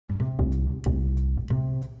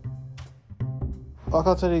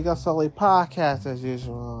Welcome to the AgostoAllElite Podcast as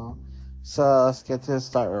usual. So let's get to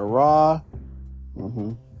start with Raw.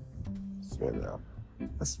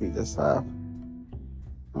 Let's speed this up.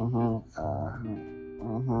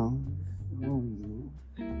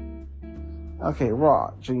 Okay,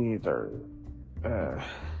 Raw, June 3rd.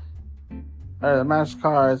 The match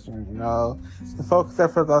cards, the focus there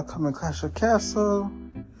for the upcoming Clash of Castle.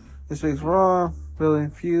 This week's Raw, really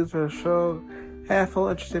infused for the show. Handful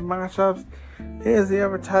of interesting matchups. Here's the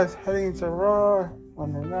advertised heading into Raw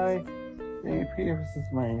Monday night. AP versus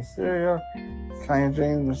Rey Mysterio. Kanye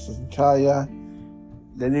James versus Natalia.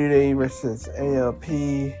 The New Day versus ALP.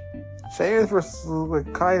 Sheamus versus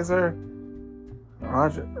Ludwig Kaiser.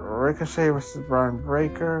 Ricochet versus Braun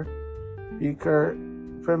Breaker.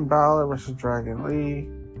 Finn Balor versus Dragon Lee.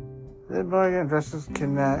 Then Morgan versus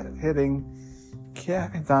Kenneth hitting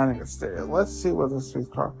Kathy Dominic Mysterio. Let's see what this week's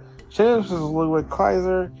card. Sheamus versus Ludwig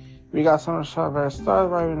Kaiser. We got some of the shot by stars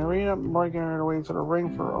arriving in the arena. Morgan on her way to the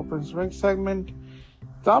ring for Open's ring segment.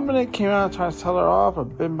 Dominic came out and tried to tell her off,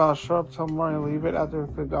 but Finn Balor showed up, told Morgan to leave it after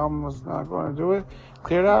Dominic was not going to do it.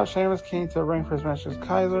 Cleared out. Sheamus came to the ring for his match with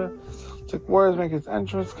Kaiser. Took Warriors to make his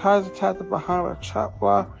entrance. Kaiser tapped it behind with a chop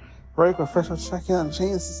block. Break with official checking on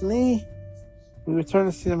James' knee. We returned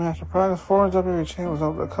to see the match of progress. Foreign WWE Chain was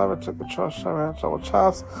able to cover, took the trust shot with double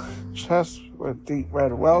chops, chest with deep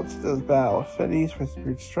red welts. This battle with Finnies with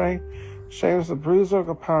brute strength. Sheamus the Bruiser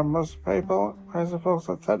could power most people. Kaiser focused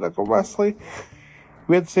on technical wrestling.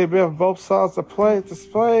 We had to see a bit of both sides to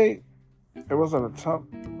display. It wasn't a tough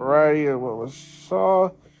variety of what was saw.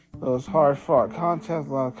 It was hard fought contest.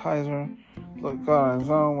 A lot of Kaiser looked good on his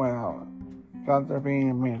own while got there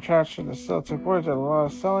being a main attraction. The still took words at a lot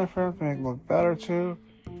of selling for him to make it look better too.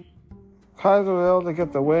 Kaiser was able to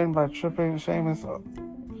get the win by tripping Sheamus on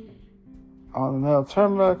the middle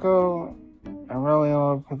turnbuckle and really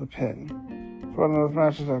on for the pin. It's one of those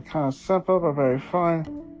matches that are kind of simple but very fun.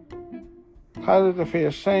 Kaiser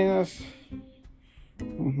defeated Sheamus.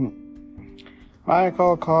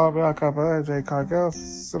 Michael called back up Jay Cargill.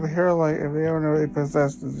 Superhero, like if they ever know they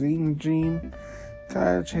possess the Zine gene.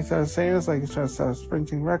 Kaiser chased out Sheamus like he's trying to set a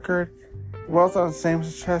sprinting record. Both on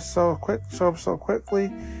Sheamus' chest show up so quickly.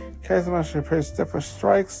 Kaiser must prepare stiffer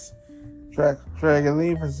strikes. Dragon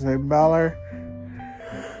Lee versus Finn Balor.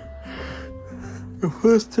 The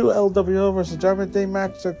first two LWO versus Judgment Day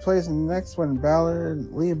match took place, and the next when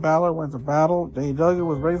Lee and Balor went to battle. AEW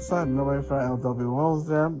was ringside, and nobody from LWO was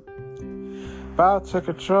there. Balor took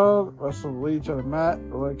control, wrestled Lee to the mat,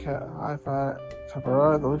 high-five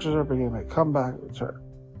temporary. The Luchador began a comeback return.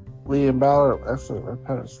 Lee and Balor excellent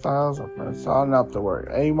repetitive styles of solid up to work.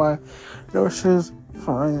 Anyone, no issues,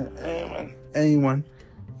 fine. Anyone.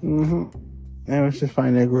 They was just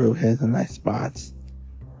find their groove, hit some nice spots.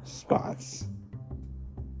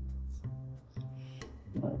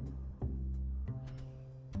 Right.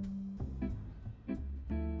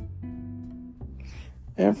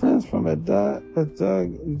 Inference from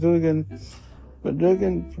Dugan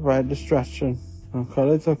provided destruction from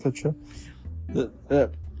Carlito Couture.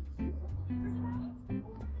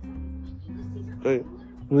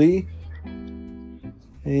 Lee,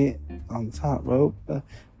 he on top rope.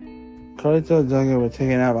 Carlito and Duggan were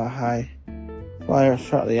taken out by High Flyer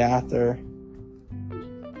shortly after.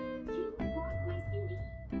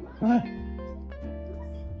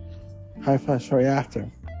 High Flyer shortly after.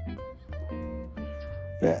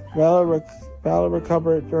 Balor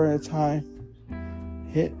recovered during the time.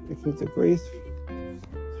 Hit with the Grace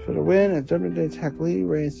for the win. And Judgment Day attack Lee,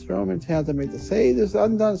 Ray, and Strowman had to make the save. This is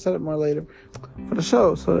undone. Set up more later for the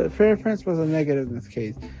show. So the interference was a negative in this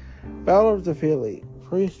case. Balor defeated Lee.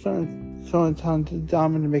 Priest showing time to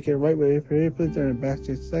Dominic to make it right way briefly during the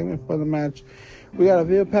backstage segment for the match. We got a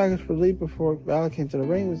video package for Lee before Balor came to the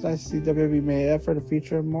ring. It was nice to see WWE made an effort to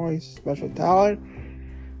feature more special talent.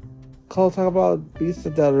 Cole talk about Beast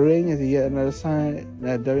of the Ring as yet another sign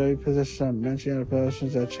that WWE position I'm mentioning other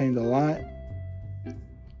positions that changed a lot.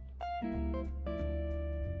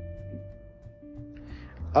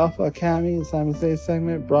 Alpha Academy and Simon Zayn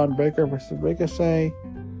segment, Braun Breaker versus Ricochet.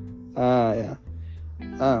 They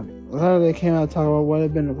came out talking about what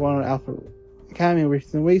had been going on Alpha Academy in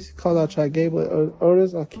recent weeks. Called out Chad Gable,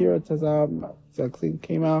 Otis, Akira Tozawa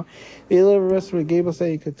came out. He delivered rest with Gable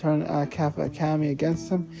saying he could turn Alpha Academy against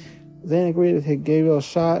him. Zayn agreed to take Gable a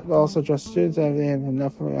shot, but also addressed students that they haven't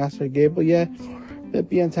enough from Master Gable yet.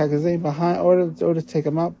 BN attacked Zayn behind, Otis to take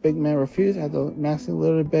him out. Big man refused. Had to Maxine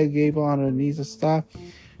literally beg Gable on her knees to stop.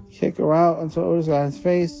 kick her out until Otis got his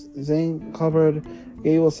face. Zayn covered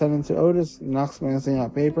Gable, sent him to Otis, knocks Zayn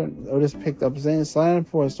out paper. Otis picked up Zayn, slammed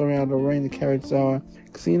before storming out of the ring to carry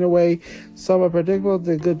Cena away. Somewhat predictable,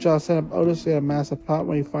 did a good job setting up Otis to get a massive pop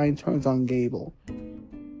when he finally turns on Gable.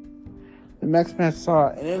 The next match saw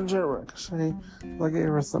an injured Ricochet looking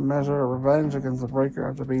for some measure of revenge against the Breaker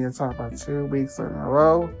after being attacked by 2 weeks in a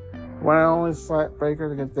row. One and only slapped Breaker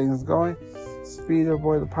to get things going. Speed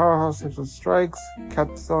avoided the powerhouse hits with strikes,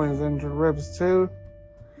 kept selling his injured ribs too.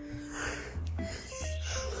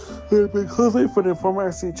 He had been closely for the former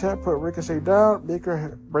XC champ, put Ricochet down.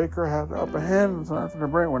 Breaker had the upper hand until after the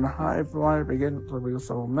break when the high flyer began to lose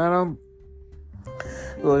some momentum.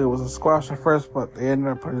 Really, it was a squash at first, but they ended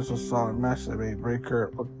up putting this a solid match that made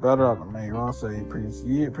Breaker look better on the main roster. He previous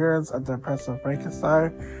appearance at the impressive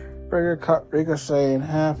Frankenstein. Breaker cut Ricochet in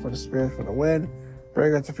half for the Spears for the win.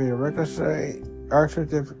 Breaker defeated Ricochet. Archer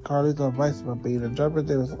did Carlito advice about being a jumper.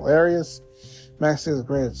 It was hilarious. Maxie was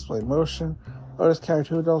great at display motion. Otis carried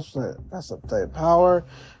 2 of those for that's update power.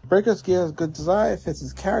 Breaker's gear is good design. It fits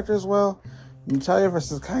his character as well. Natalia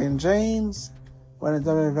versus Kai and James. When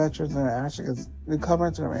the WWE veterans in the action against newcomer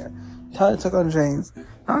into the man. Natalia took on James.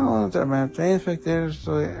 Not only into the match, James picked the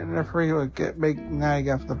so the referee would make Natty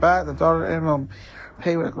get off the bat. The daughter and him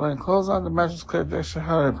pay with going close on. The match was clear to show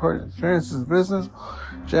how important experience is business.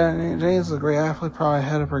 James is a great athlete, probably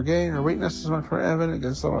ahead of her game. Her weaknesses went for Evan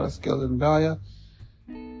against someone as skilled in Dahlia.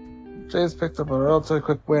 James picked up a relatively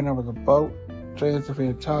quick win over the boat. James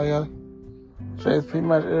defeated Talia. James pretty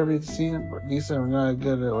much interviewed the scene, but decent and not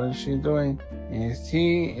good at what she's doing.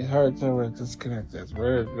 NXT is hard to disconnect this.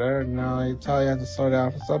 Where now Talia had to slow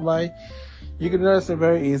down for somebody. You can notice it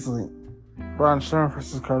very easily. Braun Strowman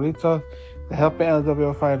versus Carlito. The helping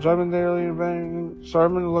LWO fight German daily event.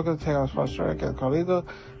 Strowman looking to take on spot straight against Carlito.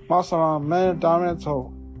 Muscle on men dominant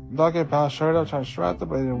told Duggan Bal Sherdo tried to strap him,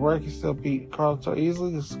 but it didn't work. He still beat Carlito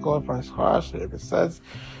easily. This is glorified squash. It makes sense.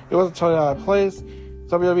 It wasn't totally out of place.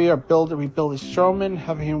 WWE are rebuilding Strowman,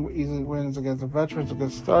 having him easily wins against the veterans. A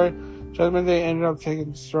good start. Judgment Day ended up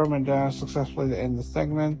taking Strowman down successfully to end the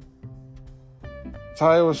segment.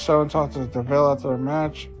 Talia was shown to talk to Deville after the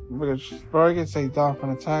match. Bergen stayed down from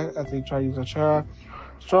an attack after he tried to use a chair.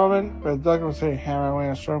 Strowman, but Duggan was hitting hammer away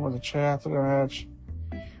and Strowman with a chair after the match.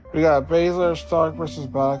 We got Baszler, Stark versus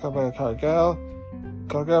Balaka by Cargill.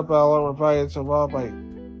 Cargill Balor were invited to Raw by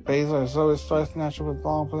Baszler. Zoe Stark snatched with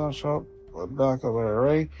long put on show with Balaka by the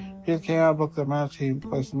ring. He came out, booked the match. He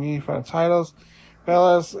placed me for the titles.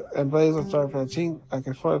 Bellas and Baszler started for the team. I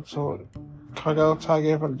can afford to Cargill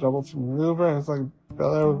target for the double team maneuver. It's like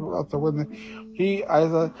Belair was about to win. He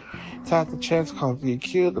either attacked the chance called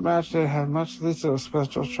DQ. The match didn't have much, at least it was a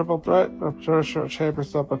special triple threat. The British champion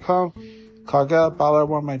still become. Cargill, Balor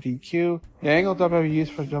won by DQ. The angle WWE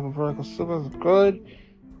used for double vertical super was good.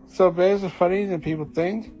 So Baszler is funny than people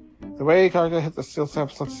think. The way Cargill hit the steel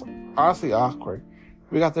steps looks honestly awkward.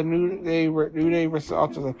 We got the New Day versus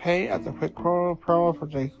Ultimate Pain at the quick promo for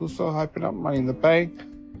Jey Uso hyping up Money in the Bank.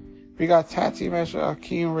 We got tag team match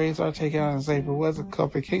Akeem Razor taking on Xavier Woods and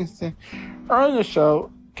Kofi Kingston. Early in the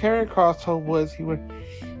show, Karrion Kross told Woods he would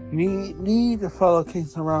need to follow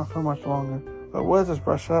Kingston around for much longer. But Woods just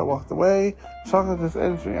brushed out, walked away. Shocking this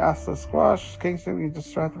entry after the squash. Kingston being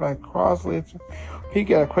distracted by Kross later. He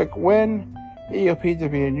got a quick win. EOP to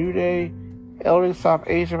be a New Day. Ellery stopped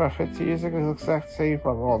Asia about 15 years ago. He looks like saved for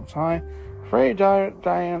a long time. Freddie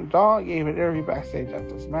Diane Dawn gave an interview backstage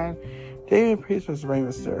after this match. David Priest versus Rey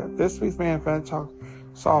Mysterio. This week's main event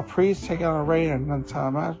saw Priest take on a Rey in a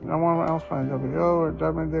non-title match. No one else from WO or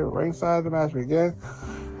WWE were ringside. The match began.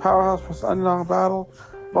 Powerhouse versus Underdog battle.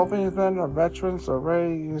 Both of these men are veterans, so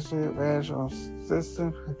Rey used the advantage on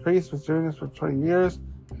system. Priest was doing this for 20 years.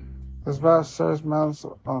 This battle serves mounts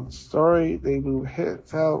on the story. They move hit,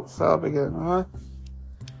 sell, begin on.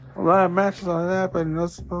 A lot of matches on that, but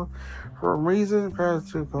noticeable for a reason. Compared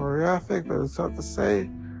to choreographic, but it's tough to say.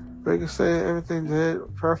 Ricochet, everything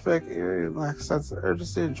did perfect. It lacks a sense of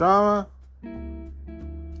urgency and drama. 3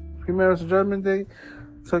 minutes of Judgment Day.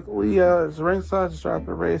 Took Leah as ringside to start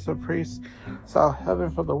the race of Priest. Saw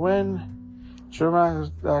Heaven for the win. Drew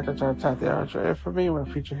McIntyre tried to attack the Archer Infamy when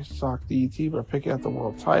featured his sock DET by picking up the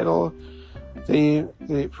world title.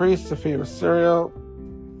 The Priest defeated Mysterio.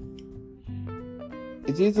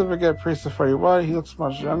 It's easy to forget Priest at 41. He looks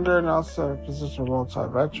much younger and also in a position of world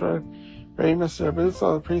title veteran. Rey Mysterio boots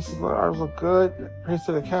on the Priest's arms look good. Priest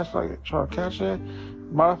did a catch like trying to catch it.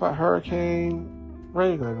 Modified Hurricane.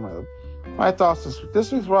 Ready to go move. My thoughts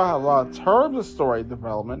this week's Raw had a lot of terms of story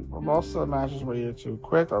development, but most of the matches were either too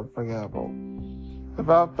quick or forgettable. The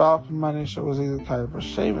battle for Monday show was either kind of a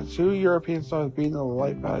shame, and two European stars beating the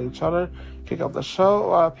life out of each other. Kick off the show. A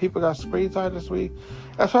lot of people got screen time this week,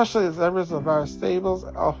 especially as members of our stables,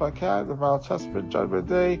 Alpha Cat, the Vile Testament, Judgment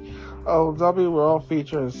Day, OW were all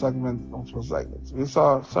featured in multiple segments. We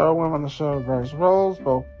saw several women on the show in various roles,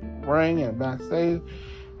 both ring and backstage.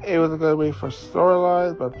 It was a good week for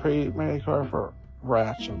storylines, but pretty mandatory for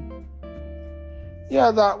Ratchet. Yeah,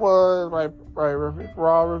 that was my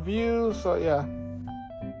Raw review, so yeah.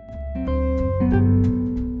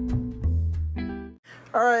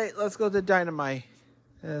 Alright, let's go to Dynamite.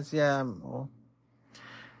 Highlights.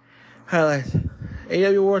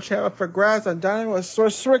 AEW World Champion for grabs on Dynamite was Sir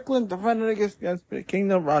Strickland defending against the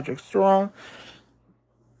Kingdom, Roderick Strong.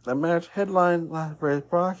 The match headline last British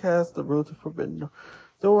broadcast, The Road to Forbidden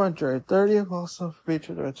Door on July 30th, also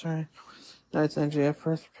featured the return Night's NJF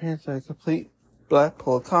first appearance at a complete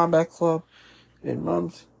Blackpool Combat Club in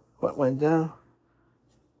months. What went down?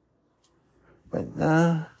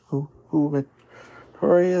 Who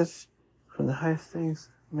victorious from the high stakes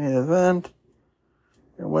main event,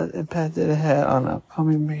 and what impact did it have on the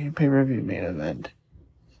upcoming pay-per-view main event.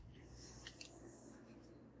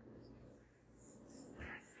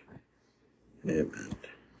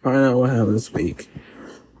 Find out what happened this week.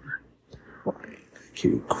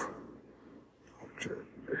 Cute.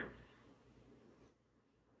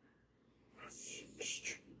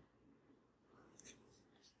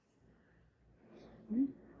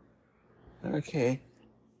 Okay.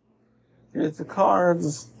 Here's the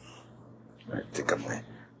cards. Alright, take up my.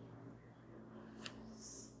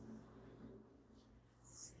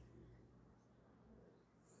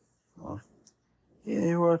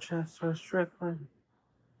 Yeah, World Chancellor Strickland.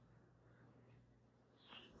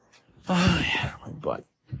 Oh, yeah, my butt.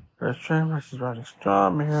 First Train versus Roderick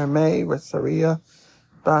Strong, Mira May versus Saria,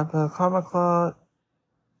 Blackpool Combat Club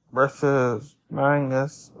versus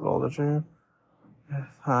Maringus, Roller Dream,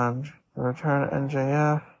 and the return of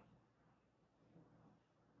NJF.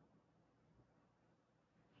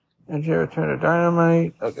 NJF return to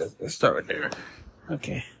Dynamite. Okay, let's start with there.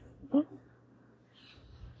 Okay.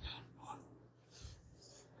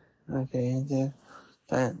 NJF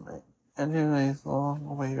Dynamite. NJF is long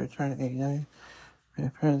away return to AEW. The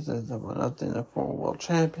appearances of nothing, the former world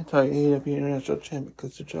champion, AEW International Champion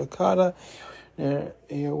Kazuchika Okada, and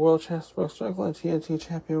a world champion Strickland, TNT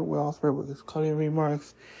champion Will Ospreay with his cutting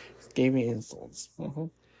remarks, gave me insults.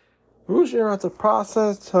 Rouge throughout the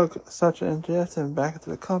process took such an NJF and back into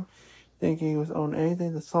the company, thinking he was owed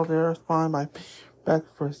anything. The Salty responded by back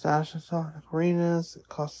for his dash and in arenas. It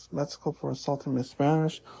cost Mexico for assaulting Miss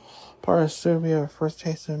Spanish. Part of Serbia, first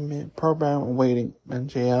taste of the program awaiting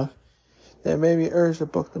NJF. They may be urged to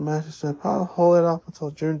book the match and said, I'll hold it off until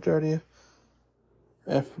June 30th.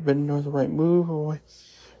 If Forbidden Door is the right move, or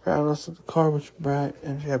regardless of the card which Brad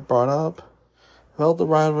and she had brought up. Build the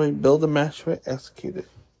rivalry, build the match, execute it.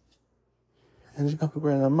 And she got for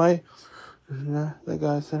Grand Might. The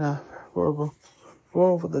guy said, horrible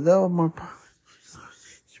for the devil, more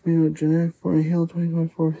speaking of generic 40 Hill,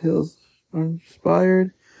 2024 Hills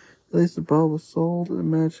uninspired. At least the ball was sold, and the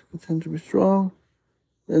match potentially be strong.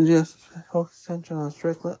 Then just focus attention on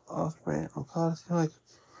Strickland, Ospreay, and Okada. Seem like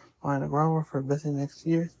find the groundwork for a busy next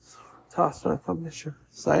year. Toss on a company, sure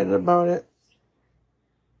excited about it.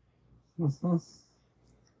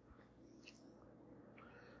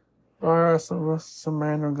 Some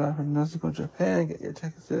random guy from Mexico, Japan. Get your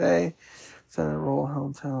tickets today. Send a roll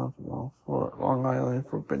hometown for Long Island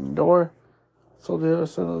Forbidden Door. So the other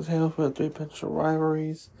side of the table for the three potential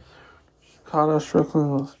rivalries. Okada,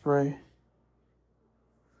 Strickland, and Ospreay.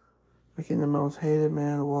 Making the most hated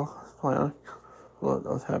man to walk playing what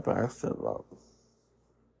those happen accident about.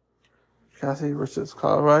 Cassidy versus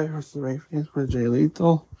Colorado versus Ray Phoenix for Jay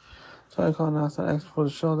Lethal. So I call announced an X for the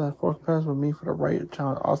show that fourth pass with me for the Riot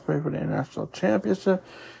challenge Ospreay for the International Championship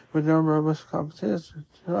with no robust competition.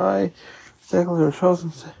 Try secondly were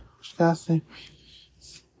chosen Cassidy.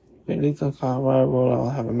 Jay Lethal Colorado will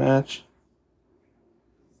have a match.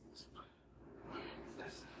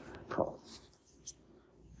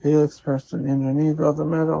 Felix person underneath of the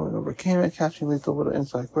medal and overcame it, catching Lethal with an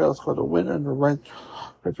inside rail, scored a win and the right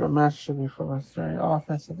for match should be from a starting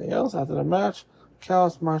offense. Something else after the match,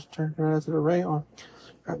 Callis marched turned around to the ring on,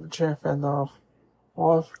 grabbed the chair, fended off.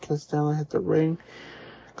 Kid Stanley hit the ring,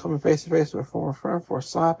 coming face to face with a former friend for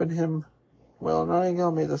slapping him. Will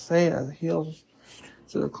Nightingale made the save as the heels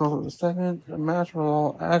to the close of the segment. The match was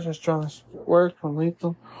all agile, strong work from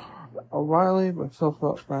Lethal O'Reilly, but still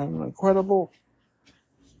felt random incredible.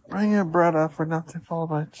 Bringing Brad up for nothing, followed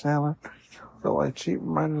by Chandler. Felt like cheap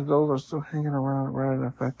reminders those are still hanging around rather than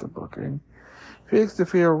affect the booking. Felix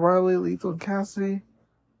defeated O'Reilly, Lethal, and Cassidy.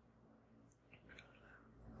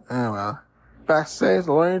 Anyway, backstage,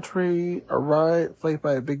 the Learning Tree, a Riot, played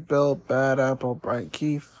by Big Bill, Bad Apple, Brian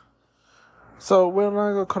Keefe. So we're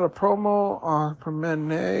not going to cut a promo on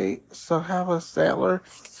Permanente. So have a Statler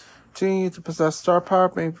continue to possess star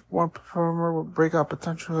power. Maybe one performer with breakout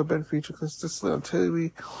potential who have been featured consistently on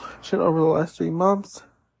television over the last 3 months.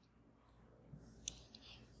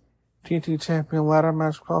 TNT Champion ladder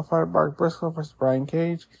match qualifier Mark Briscoe versus Brian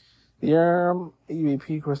Cage. The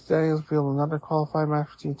EVP Chris Daniels revealed another qualified match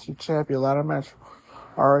for TNT Champion ladder match.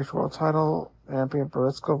 RH World Title Champion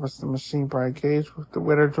Briscoe versus the Machine Brian Cage, with the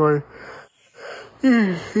winner joining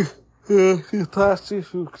Plastic,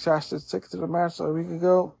 who cashed his ticket to the match a week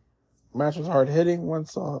ago. The match was hard hitting. One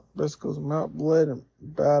saw Briscoe's mouth bled and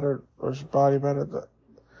battered, or his body battered.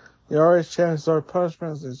 The RH champion started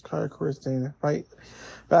punishment as his career staying to fight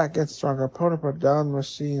back against a stronger opponent, but down the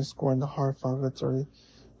Machine, scoring the hard-fought victory.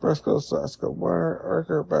 Briscoe's Oscar winner,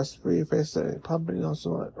 Urker, best free face the company,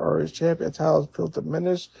 also RH champion. Titles feel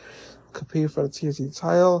diminished. Compete for the TNT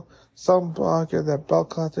title. Some argue that belt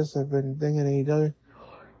contests have been a thing in AEW,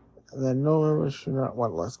 and that no member should not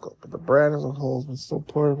want less go. But the brand as a whole has been so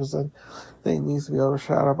poor percent that it needs to be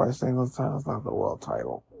overshadowed by singles titles, not the world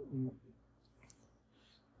title.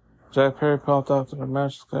 Jack Perry called after the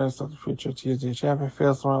match, declares that the future TNT champion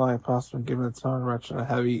feels more like possible given the tone direction of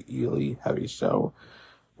heavy, elite, heavy show,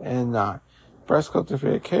 and not. Briscoe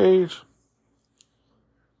defeated Cage.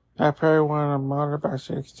 Jack Perry wanted a monitor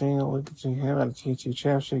backstage to continue to link between him and the TNT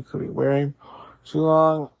championship he could be wearing. Too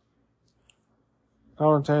long.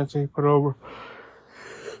 No intent to put over.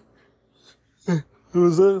 It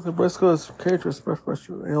was the Briscoe's Cage was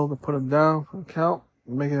able to put him down for the count,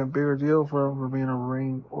 making a bigger deal for him for being a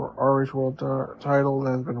reign or RH World title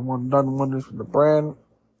that has been done wonders for the brand.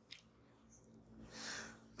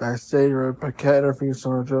 Backstage, Paquette interviews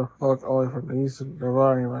on Joe Hook, only from the East of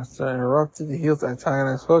Giovanni Master interrupted. The heels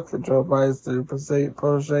antagonist Hook, and Joe buys the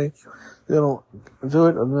protege. They don't do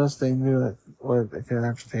it unless they knew that they can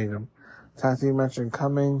entertain them. Tag team match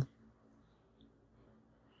incoming.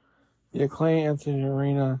 The Acclaim entered the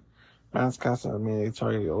arena. Mascots and immediately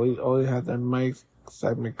targeted Elite. Only had their mic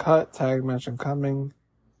segment cut. Tag match incoming.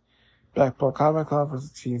 Blackpool Comic Club versus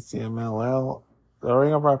TCMLL. The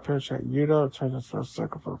Ring of Our pitch at Yuta returns its first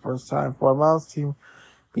circle for the first time. 4 months. Team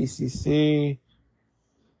BCC.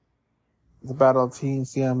 The Battle Team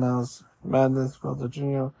CML's Madness World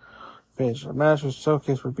Junior finish. The match was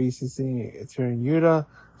showcased for BCC during Yuta.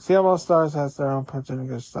 CML Stars has their own punch and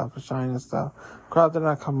good stuff, for shiny stuff. Crowd did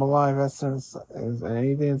not come alive essence and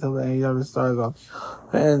anything until the AEW stars on.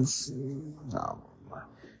 Fans, no.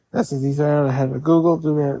 That's these are ahead of Google,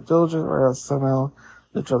 do their diligence, or else somehow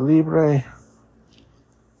Lucha Libre.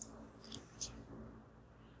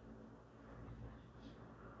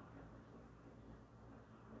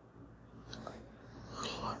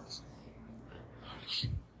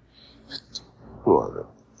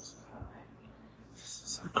 This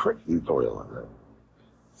is a crazy storyline.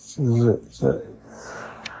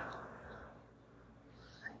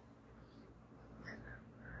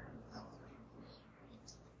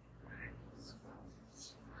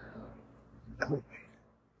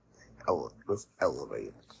 Let's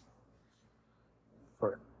elevate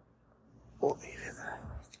for elevated.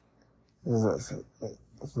 This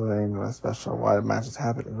is the name of a special why the matches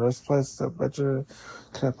happen in the first place, so Butcher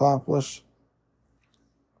can accomplish.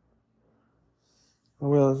 The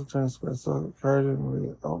wheel is returns to so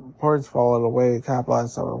encouraging. The importance fall away,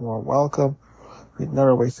 capitalize on a more welcome. We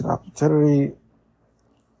never wasted opportunity.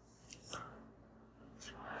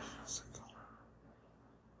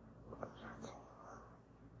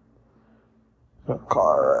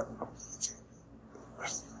 Car.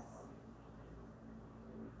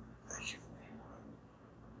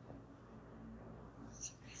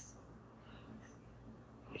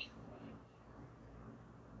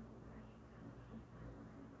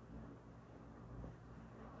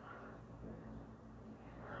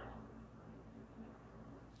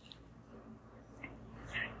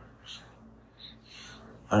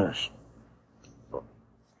 Irish.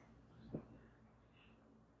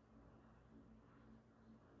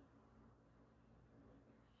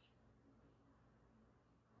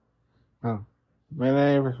 My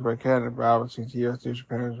name is Rickett and Robinson. TSD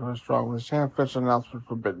Japan is one strong with the championship announcement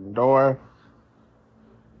Forbidden Door.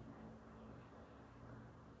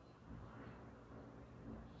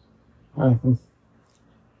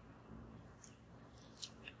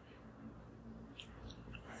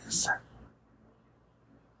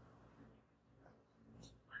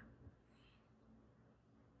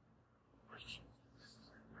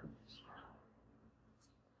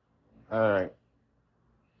 Alright.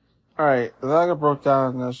 Alright, Zaga broke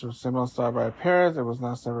down the initial similar star by appearance. It was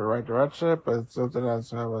not sent in the right direction, but it still did not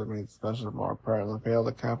serve what made special more apparently failed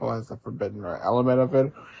to capitalize the forbidden element of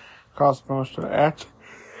it. Cross promotion act.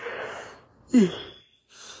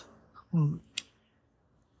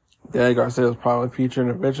 Danny Garcia was probably featured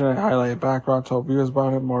in a vision and highlighted background, told viewers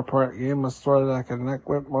about it. More important, game a story that can connect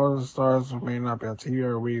with most of the stars who may not be on TV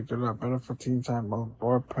or we do not benefit team time.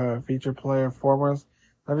 More feature player formers.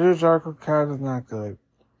 The new Jericho card is not good.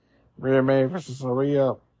 Rhea May versus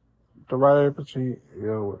Rhea. The rivalry between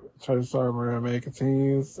Tony Starr and Rhea May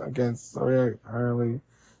continues against Rhea Hurley.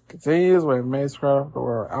 Continues when May scrap the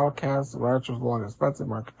world outcast. The match was long expected,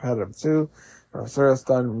 more competitive too. Sarah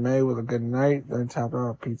stunned May with a good night, then tapped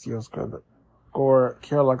out PTO score.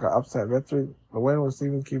 Kira like an upset victory. The win was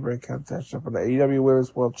Stephen Keeper in contention for the AEW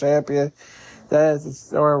Women's World Champion. That is, the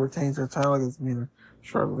story retains her title against Mina.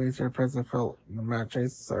 Shortly later, President Phil in the match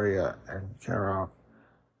chases Sarah and Kira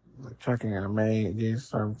checking on May. James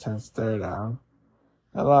Storm 10 stare down.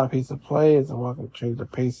 A lot of piece of play is a welcome change the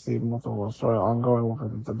pace, see multiple story ongoing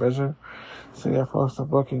within the division. So yeah, folks are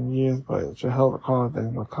booking years, but it should help recall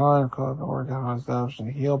that McCon called the work on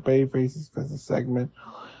establishing heel baby faces because the segment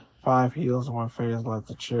 5 heels and 1 face left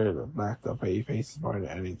to cheer the backed up baby faces more than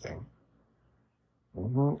anything.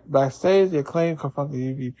 Backstage, the Acclaim confront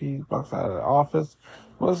the EVP Bucks out of the office.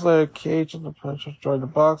 Months later, Cage and the Pressure joined the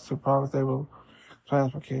Bucks, who promised they will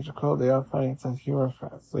plans for Cage and Cole. They are fighting intense humor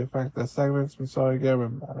fast. The fact that segments we saw again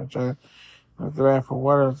with manager with the man for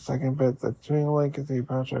water. The second bit, the twin link is the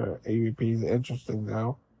pressure AVP is interesting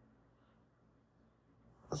though.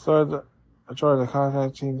 So the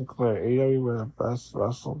contact team declared AEW with the best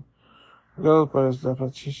wrestling goes, but it's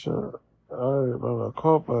definitely t-shirt. A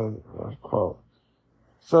quote, but a quote.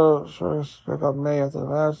 So sure, pick up May after the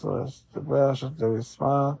match. So it's the best. They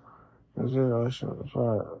smile. There's a relationship with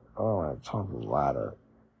the my tongue ladder.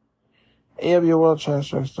 AEW World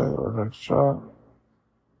Championship with a strong.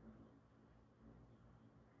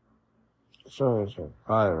 So it's a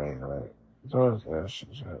firing, right? So it's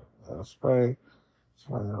a spray.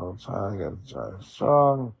 Spray the whole time. Get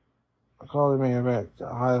strong. I call the main event.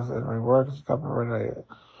 The highest in ring work is a couple of minutes.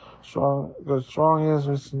 Strong years,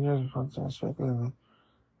 recent years, fantastic.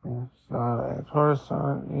 At first,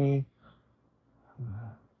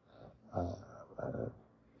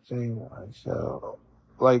 so,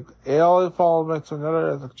 like, it always follows back to another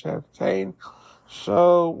as a champion.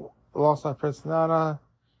 So, alongside Prince Nana,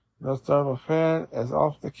 no star of a fan, as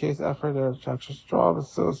often the case, effort there is Chacha Straw, but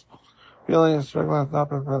still feeling and struggling has not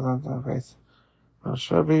been present in the face. But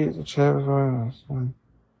should be the champion is winning.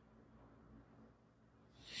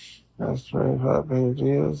 That's very hot, baby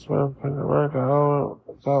Jesus. We're putting the work out.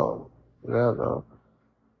 So, yeah, though.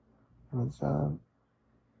 And,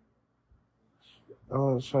 I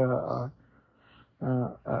want to try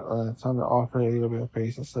time to offer AEW a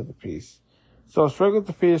face instead of peace. So Strickland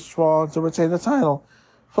defeated Strong to retain the title.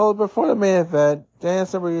 Followed before the main event,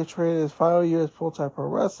 Danielson reiterated his final year as full-time pro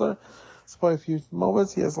wrestler. Despite a few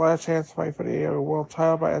moments, he has last chance to fight for the AEW World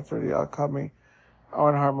title by entering the upcoming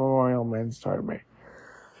Owen Hart Memorial Men's Tournament.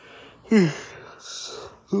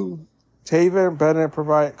 Taven and Bennett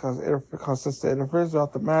provide consistent interference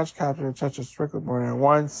throughout the match, capturing touch of Strickland more than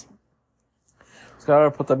once.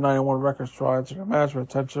 Scott put the 91 record straw into the match with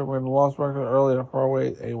attention when the lost record early in the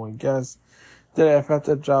far-away. Anyone guessed? Did an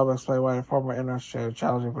effective job of explaining why the former international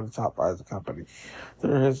challenging for the top rise of the company.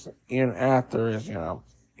 There is Ian After is,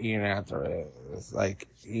 Ian After is like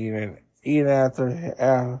Ian After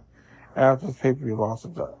after the pay-per-view loss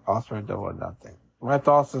to Osprey Double or Nothing. My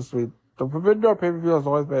thoughts this week: the Forbidden Door pay-per-view has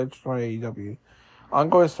always been interesting on AEW.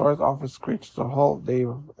 Ongoing stories often screech to a halt. Dave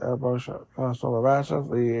Airbush, crossover matches,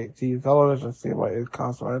 the TV television seem like it's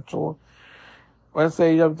confidential.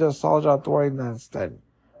 Wednesday, AEW did a solid job thwarting that instead.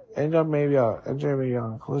 NJ maybe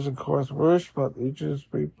on collision course Roosh, but each just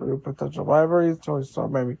potential rivalries. Tony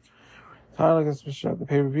Storm maybe title against Michelle at the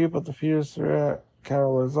pay-per-view, but the fierce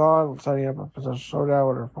Carol is on, setting up a potential showdown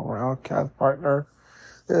with her former Outcast partner.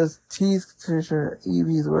 There's T's continuation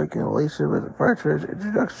Evie's working relationship with the Partridge.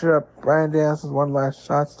 Introduction of Brian Danielson's One Last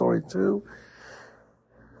Shot story 2.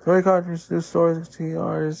 Tony Carter's new stories continue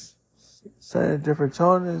ours, setting a different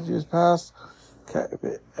tone as years past.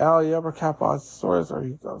 Ali Upper Cap on stories are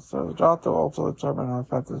so the drop to also determine how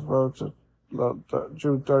effective this road to the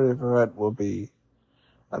June 30th event will be.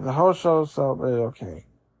 And the whole show celebrated okay.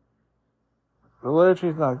 The literature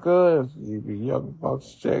is not good. You'd be young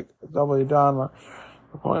bucks chick, doubly down.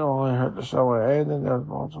 The point only hurt the show when it ended. There was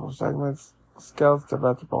multiple segments, skills,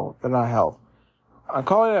 debatable, did not help. I'm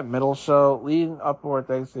calling it middle show, leading upward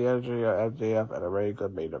thanks to the energy of MJF and a very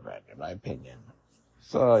good main event, in my opinion.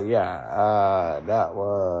 So yeah, that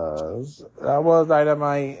was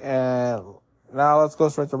Dynamite, and now let's go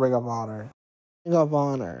straight to Ring of Honor. Ring of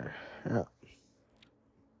Honor. Yeah.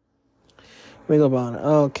 Ring of Honor.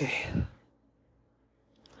 Okay.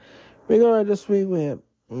 Ring of Honor this week with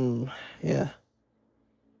yeah.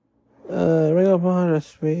 Ring of Honor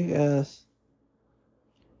this week as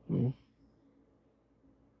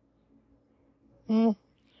oh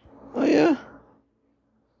yeah.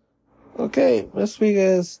 Okay, this week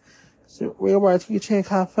is Ring of Honor TV champion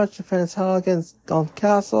Kyle Fletcher defends title against Don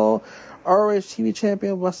Castle. ROH TV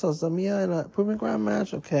champion Wrestle Zamia in a proving ground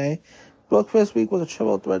match. Okay. Booked this week was a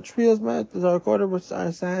triple threat trios match. The Dark Order versus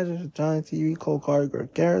Iron Savages with Johnny TV, Cole Carter,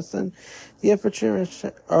 Greg Garrison. The infantry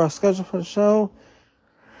are scheduled for the show.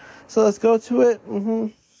 So let's go to it.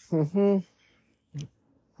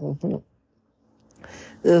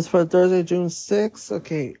 This is for Thursday, June 6th.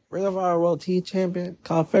 Okay, Ring of Honor World TV Champion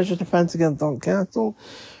Kyle Fletcher defense against Don Castle.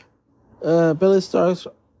 Billy Starks,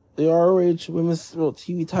 the ROH Women's World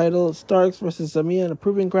TV title. Starks versus Zamia in a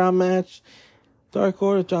proving ground match. Dark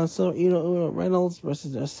Order, John Silver, Uno Reynolds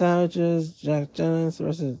versus the Savages. Jack Jennings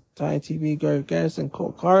versus Ty TV, Greg Garrison,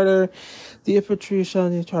 Cole Carter. The Infantry,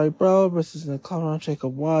 Shawnee, Charlie Brown versus the Colorado,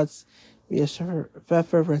 Jacob Watts. Mia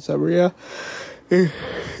Pfeffer versus Maria.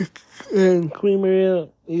 And Queen Maria,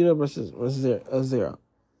 versus Zero.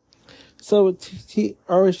 So ROH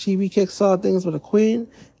TV kicks off things with a Queen.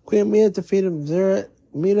 Queen Mia defeated Zero.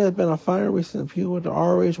 Mia has been on fire recently appeal with the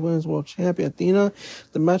ROH Women's World Champion Athena.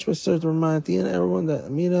 The match was served to remind Athena and everyone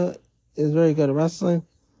that Mia is very good at wrestling.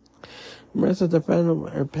 Marissa defended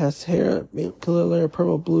her past hair, killer layer,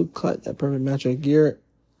 purple blue cut, that perfect match of gear.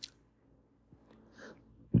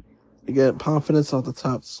 You get confidence off the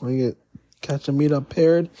top, so you get catch a meet up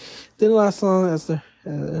paired. Didn't last long, as the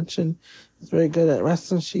mentioned. Is very good at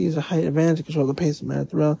wrestling. She used a height advantage to control the pace of match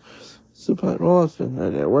throughout. Suplex roll-ups and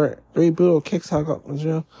there were 3 brutal kicks,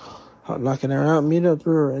 knocking her out. Meet up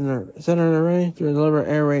through her in the center of the ring, through a deliberate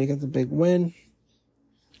air raid to get the big win.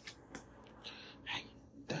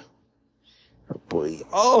 Her booty.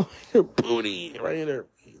 Oh, her booty. Right in her.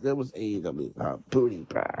 That was AEW. Booty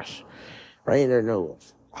bash. Right in her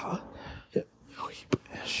nose. Booty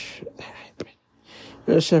bash.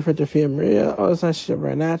 Sheffield defeated Maria. All this night she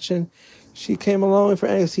ran action. She came along for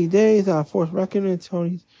NXT days. Fourth reckoning.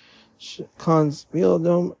 Tony Khan's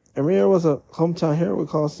Dome. Maria was a hometown hero. We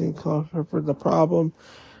call her for the problem.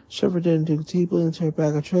 Shepard didn't dig deeply into her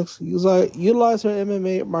bag of tricks. Utilized her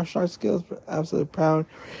MMA martial arts skills, but absolutely proud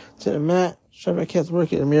to the mat. Shepard kept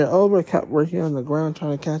working Maria over, kept working on the ground,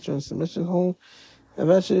 trying to catch her in submission hold.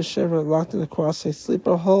 Eventually, Shepard locked in the cross, a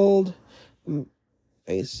sleeper hold.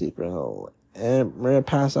 And Maria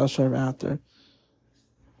passed out short after.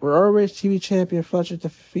 ROH TV champion Fletcher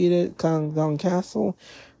defeated Don Castle.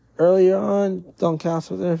 Earlier on, Don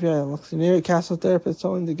Castle was interviewed at Luxembourg. Castle therapist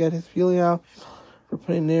told him to get his feeling out for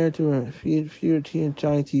putting Nair to a feud team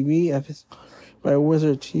Johnny TV. By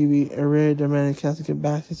Wizard TV, Array demanded Castle get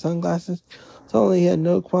back his sunglasses. Told him he had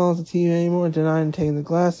no qualms with TV anymore, denying taking the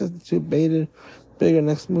glasses. The two baited bigger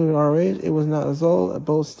next move in ROH. It was not resolved.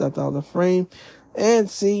 Both stepped out of the frame and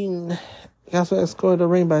seen Castle escorted the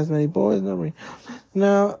ring by as many boys in the ring.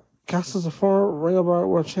 Now, Castle's a former Ring of Honor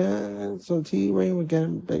World Champion, so T-Ring would get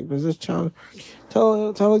him big resist challenge.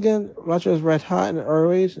 Tell again, Roger is red hot in the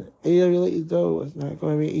ROH. AEW though was not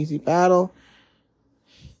going to be an easy battle.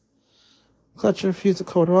 Fletcher refused to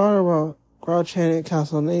call to honor while crowd chanted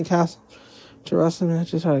Castle name Castle to wrestle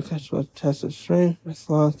matches. How to catch the test of strength.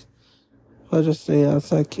 Response. Fletcher stayed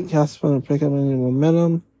outside, keep Castle from pick up any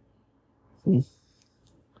momentum.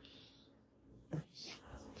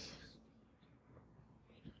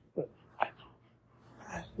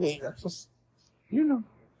 That's just, well,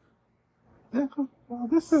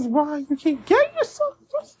 this is why you can't get yourself.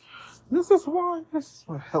 This is what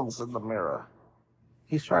hell's in the mirror.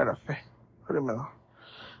 He's trying to put him in.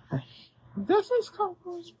 This is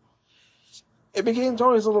Cowboys. It became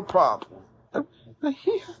Tony's little problem.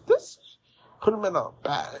 This put him in a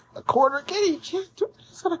corner. He can't do this.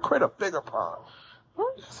 He's gonna create a bigger problem.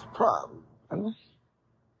 That's a problem.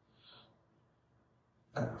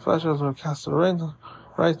 Fletcher was going to cast the ring.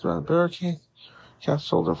 Right around the barricade. Cast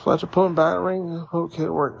shoulder Fletcher, put him back in the ring. Okay,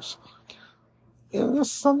 it works. And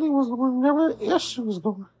this something was going, there were issues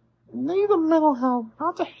going. Need the mental health,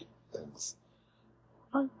 not to hate things.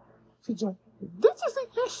 Right? This is the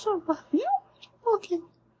issue, but you fucking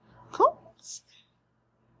come.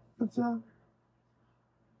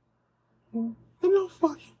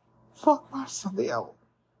 Fuck my Sunday out.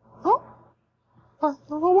 Oh? I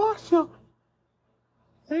don't watch you.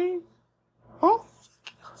 Hey? Oh?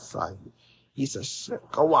 Sorry. Piece of shit.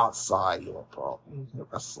 Go outside, you problem.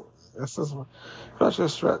 This is what pressure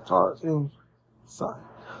stretch hard inside.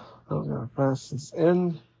 Okay, fastest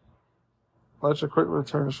in. Let your quick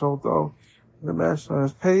return to show though. The match on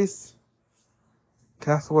his pace.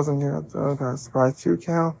 Castle wasn't here though, got a surprise 2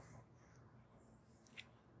 count.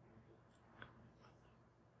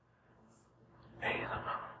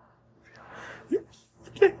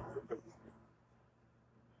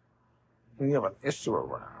 You have an issue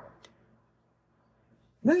around.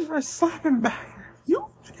 Then you're slapping back. You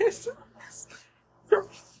issue. Your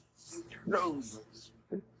nose.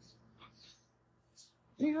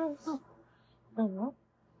 You know.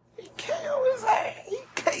 He KO his ass. He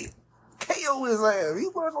KO his ass. He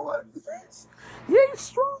learned a lot of defense. He ain't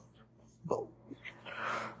strong.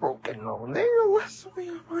 Broken no nigga. Listen to me.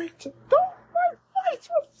 Don't fight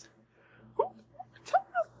with. Tell me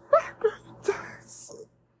background.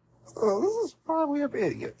 This is why we have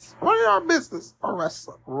idiots. What are our business? A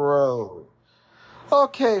wrestler. Bro.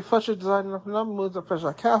 Okay, Fletcher designing up another moves of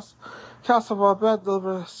Fletcher Castle ball back,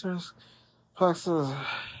 deliver serious plexus.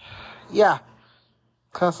 Yeah.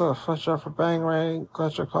 Castle Fletcher for bang ring.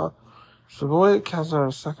 Fletcher called Savoy.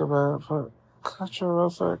 Castle second bang for Fletcher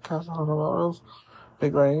Rosa. Castle on the Rose.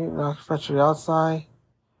 Big ring. Knock Fletcher outside.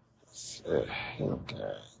 He don't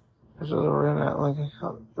care. Fletcher ran out like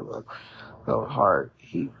go hard.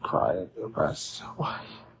 He cried, depressed. Why?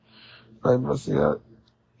 Right, but see that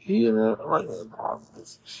he and it right in the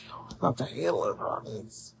province. Not the handler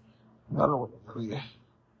province. Not a woman really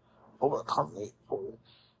overcome it for it.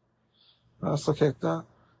 That's the kick that.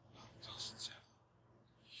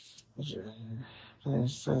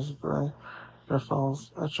 Says right. Their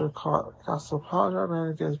falls at your Castle Power man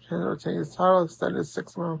against Pin retains his title, extended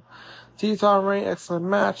 6-month T-Title reign. Excellent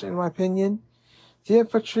match in my opinion. The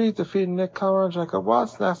Infantry defeated Nick Conrad and Jacob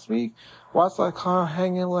Watts last week. Watts let Conrad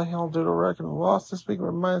hang in, let him do the record and lost this week.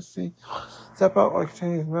 Reminds me, step out like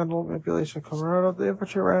containing mental manipulation. Conrad, the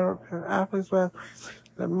Infantry ran up an athlete's match.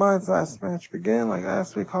 The Mind's last match began. Like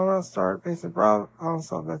last week, Conrad started facing Bravo. Conrad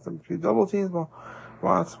saw that the two double teams, while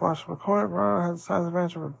Watts watched the corner. Conrad had the size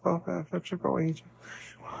advantage with both Infantry, but when he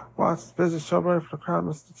Watts busy showboating for the crowd,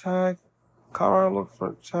 missed the tag. Conrad looked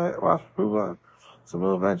for tag. Watts approval. So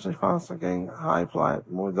Will eventually finds the gang high fly.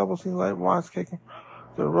 More double team late, Watts kicking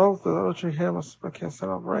the rope. The other tree hit him a super kick set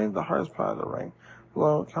up ring. The hardest part of the ring.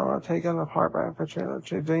 Below, Conrad taken apart by Infantry.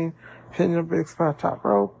 The Dean pinning a big spot top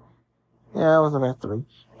rope. Yeah, it was a victory.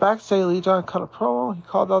 Backstage, Lee John cut a promo. He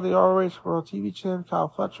called out the ROH World TV champ, Kyle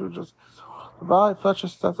Fletcher, just the body. Fletcher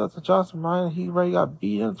stepped up to Johnson Ryan. He already got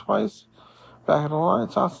beaten twice. Back in the line,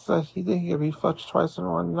 Johnson said he think he could beat Fletcher twice in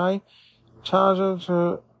one night. Challenged him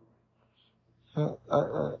to and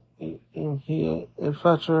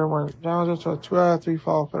Fletcher went down to a 2 out of 3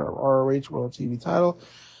 fall for the ROH World TV title.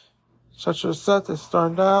 Fletcher set that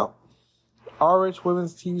started out. ROH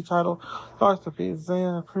Women's TV title. Starts defeated Zan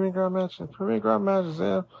in a premium ground match. In the premium ground match,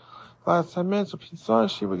 Zan last 10 minutes of Pizarro,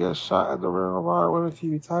 she would get a shot at the Ring of Honor Women's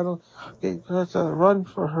TV title. Getting to run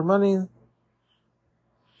for her money.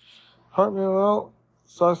 Hartman well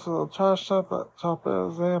starts with a trash shot at top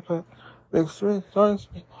of Zan, but big three starts.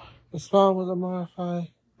 Respond with a modified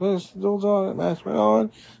Vince Bulldog match went on.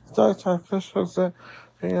 Starts time fish hooks that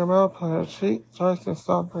bring him out, put her cheek, starts to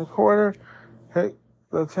stop the quarter, hit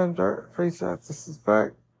the 10 dirt, face at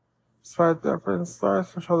disrespect, despite difference,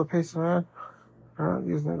 starts control the pace around,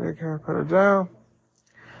 using the big hand, put her down.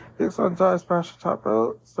 Big Sun dives past the top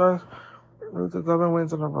rope, starts with the double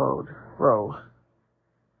wins on the row.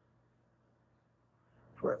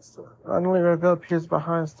 Finally, Red appears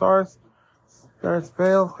behind Stars. There's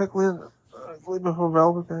Bale quickly before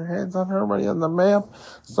Bell with her hands on her, ready on the map.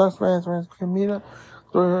 Starks ran Kamina,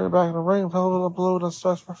 threw her back in the ring, fell with a blow to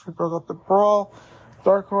Starks broke up the brawl.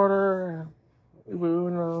 Dark Order,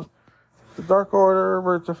 the Dark Order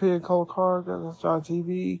were defeated Cold Card, that's John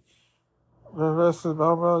TV. The rest of the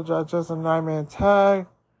Bell just a 9-man tag.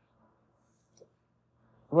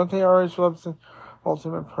 One thing RH Robinson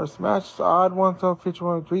Ultimate First Match. The odd one though, featured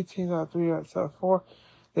one of 3 teams out of 3 out of 4.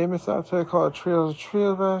 They missed out to call it Trios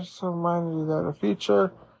match, so reminded you that in the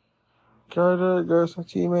future. Carter, there's some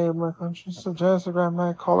teammate of my country, so Genesis Grand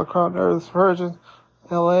Night, call the crowd nervous virgins,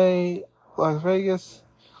 LA, Las Vegas.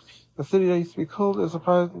 The city that used to be cool is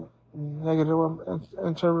surprised negative one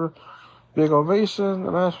enter big ovation.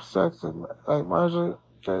 The match was sex and like Marjorie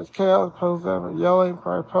gets chaos, pose down, yelling,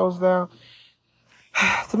 probably pose down.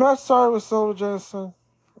 The match started with Solo Jensen.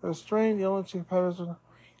 It was strained, the only 2 competitors were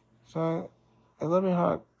so and let me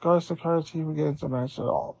how Garza Carter team would get into the match at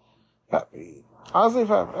all. Happy. Honestly,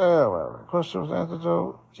 whatever. Question was answered,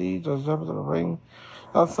 Joe G just jumped into the ring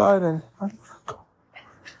outside and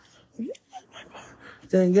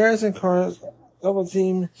Then Garrison Cars double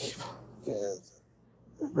team.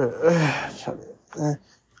 The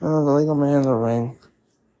legal man in the ring.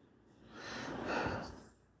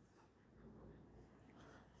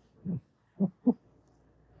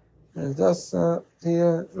 There's Dustin,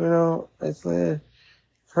 Tia, isolated,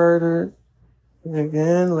 Carter,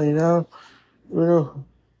 again, laid out, Widow.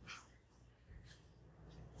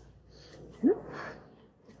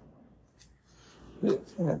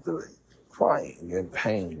 Have to crying and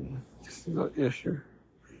pain. This is the issue.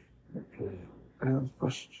 Okay. And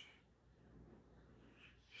push.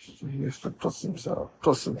 He has to plus himself.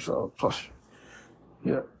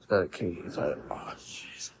 Yeah, that key is like, oh,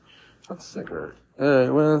 jeez. That's a cigarette.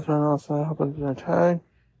 Alright, winners run outside, hop into their tag.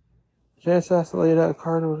 Jay has to lay that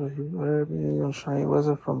card with a shiny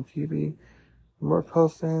wizard from TV. More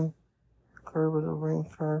posting. Card with a ring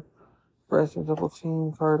card. Bryson double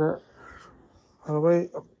team, Carter. On the way,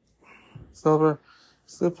 Silver.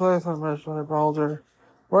 Suplex on match winner Balder.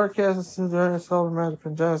 Broadcast is soon during the Silver match.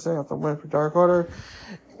 Fantastic at the win for Dark Order.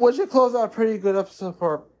 Which should close out a pretty good episode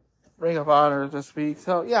for Ring of Honor this week.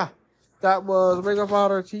 So, yeah. That was Ring of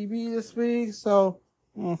Honor TV this week. So,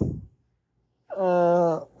 let's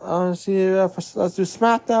see. Let's do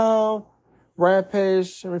SmackDown,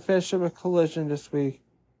 Rampage, and we finish it with Collision this week.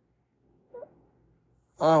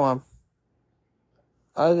 Before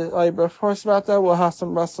SmackDown, we'll have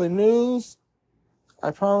some wrestling news.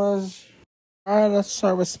 I promise. Alright, let's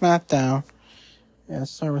start with SmackDown. Yeah,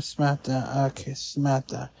 let's start with SmackDown. Okay,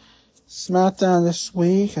 SmackDown. SmackDown this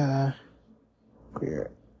week,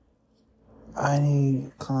 weird. I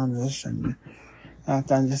need condition.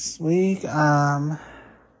 SmackDown this week, last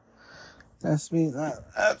week,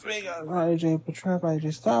 AJ betrayed by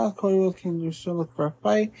AJ Styles. Cody Rhodes came to still look for a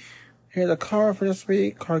fight. Here's the card for this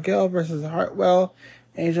week. Cargill versus Hartwell.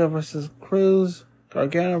 Angel versus Cruz.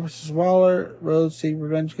 Gargano versus Waller. Rhodes seek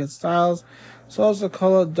revenge against Styles. Sosa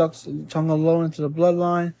Cola ducks Tonga Low into the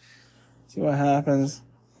bloodline. See what happens.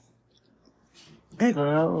 Back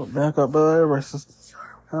up Belair versus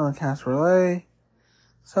Helen Cass Relay.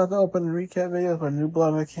 Start the open recap videos where New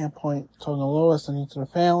Blood can't point Tonga Low sending to the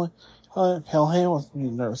family. Pale Hand was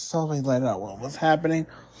nervous. Sylvie laid out what was happening.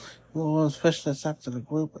 Will was fishless after the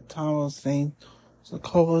group, but Tom was saying to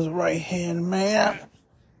Cola's right hand man.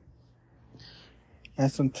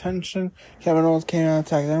 Had some tension. Kevin Owens came out and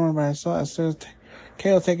attacked everyone by himself. As soon as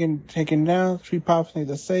KO taken down, 3 pops need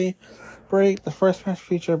to say break. The first match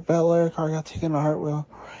featured Belair, Cargill taking the Hartwell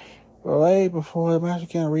Relay. Before the match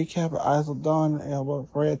again, a recap of Eyes of Dawn and Elbow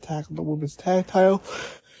Ray attack the women's tag title.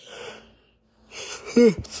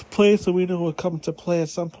 It's played so we know will come to play at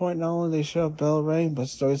some point. Not only they show up Bell Ring, but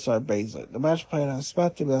story started Baszler. The match played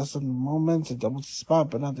unexpected. There were some moments, a double spot,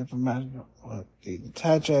 but not different match. The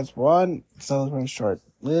tag chance won. Celebrating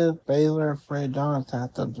short-lived. Baszler and Fred Dawn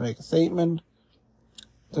attacked them to make a statement.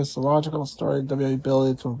 There's a logical story. WWE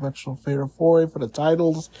ability to eventual fatal four for the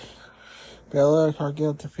titles. Belair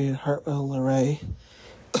Cargill defeated Hartwell Ray.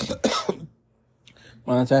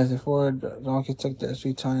 Monetizing forward, Donkey took the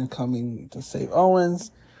SG time coming to save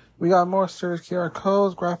Owens. We got more serious QR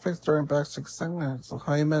codes, graphics during backstage segments. So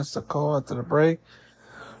Heyman, the call after the break.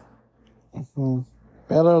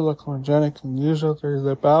 Belair looked more energetic than usual. There's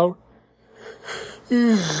a bout.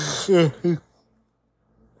 It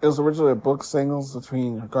was originally a book singles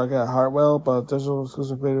between Gargano and Hartwell, but digital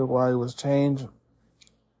exclusive video why it was changed.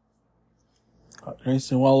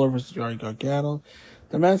 Grayson Waller versus Gargano.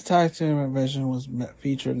 The men's tag team division was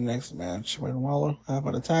featured in the next match when Waller half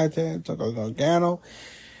of the tag team took on Gargano.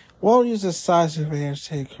 Waller used his size advantage to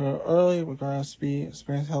take her early, with Gargano's speed,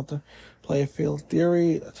 experience helped her play a field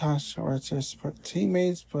theory, attach her to support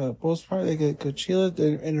teammates, but both part they get good cheerleaders,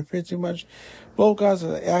 they didn't interfere too much. Both guys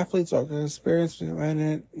are athletes, are good experience,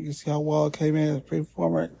 and you can see how Waller came in as a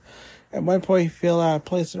pre-performer. At one point, he fell out of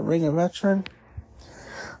place in the ring, a veteran.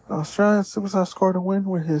 Australian superstar scored a win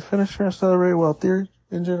with his finisher and celebrated while Theory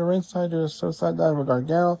injured the ringside due to a suicide dive of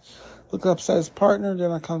Gargano. Look upset his partner,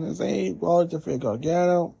 then I come to his aid. Waller defeated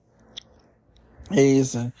Gargano.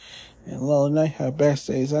 Hayes and Lil Knight had a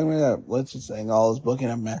backstage segment that led to saying all his booking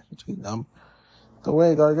a match between them. The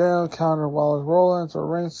way Gargano countered Waller's roll into the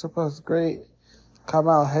ring was great. Come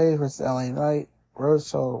out Hayes versus LA Knight.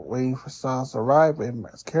 Roadshow waiting for Styles to arrive,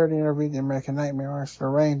 but security interviewed the American Nightmare rushed the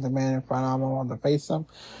ring, demanding Phenomenal wanted to face him.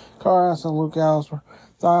 Carlos and Luke Gallows were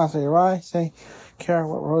Styles to arrive, saying care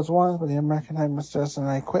what Rhodes won, but the American Nightmare suggested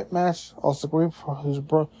a quit match. Also, group who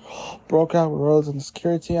broke out with Rhodes and the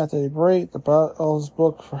security after they break. The battles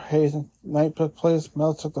booked for Hayes and Knight took place.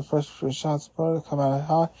 Mel took the first few shots, but come out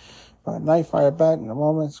high. But Knight fired back in a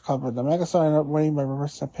moment, covered the Megastar ended up winning by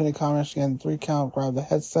reversing a pinning combination again. 3 count, grabbed the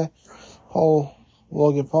headset.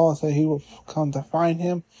 Logan Paul said he will come to find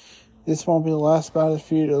him. This won't be the last bout of the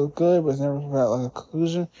feud. It was good, but it's never felt like a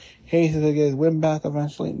conclusion. Hayes is going to get his win back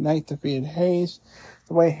eventually. Knight defeated Hayes.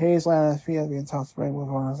 The way Hayes landed on his feet at the top spring was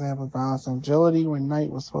one example of balance and agility. When Knight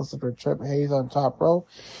was supposed to trip Hayes on top rope,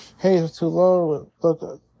 Hayes was too low. It looked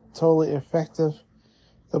totally effective.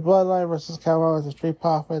 The Bloodline versus Cowboy with the Street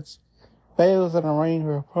Profits. Bayley was in the ring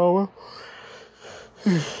for a promo.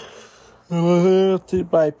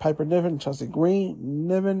 By Piper Niven and Chelsea Green.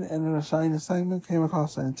 Niven ended a shiny segment, came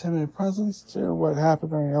across an intimidating presence. What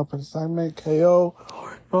happened during the open segment? KO.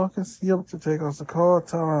 Focus yoked to take off the call,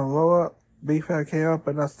 telling her to low up. B-Fat came up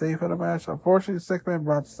but not stay for the match. Unfortunately, Sick Man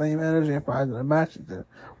brought the same energy and fire to the match at the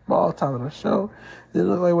ball top of the show. It didn't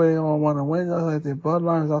look like they all want to win. It looked like the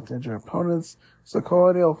Bloodline was out to injure opponents.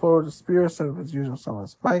 Sakura forward to Spear instead of his usual summer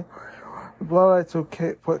spike. The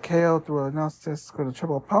Bloodline put KO through a Nonstop with a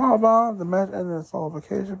triple powerbomb. The match ended in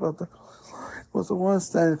disqualification, but the was the one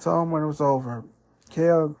standing tall when it was over.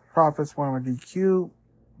 KO Profits won with DQ.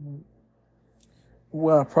 We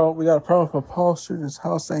got a promo for Paul shooting his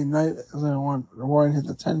house saying Knight warring his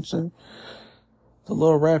attention. The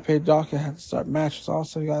little Rampage Docket had to start matches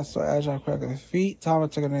also. You got to start agile quick on his feet. Tama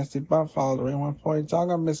took a nasty bump, followed the ring 1 point.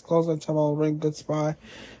 Tonga missed closing, Tama ring, good spy.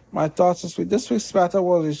 My thoughts this week. This week's SmackDown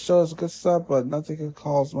was shows good stuff, but nothing can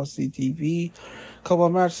cause must-see TV. Couple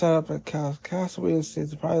of matches set up at Castle. We didn't see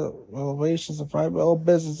the private elevations and private old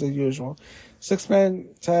business as usual. 6-man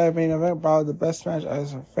tag main event, probably the best match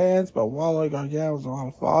as fans, but Waller Gargano was a lot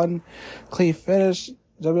of fun. Clean finish.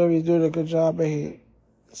 WWE doing a good job making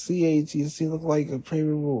CATC look like a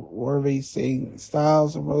premium worthy seeing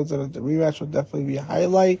Styles and Rhodes, and the rematch will definitely be a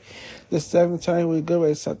highlight. This 7-turning will be a good way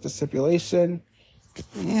to set the stipulation.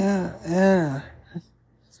 Yeah.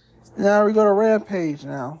 Now we go to Rampage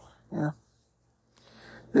now. Yeah.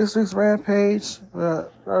 This week's Rampage,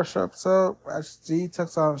 first episode, Match G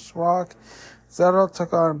took on Schwach. Zero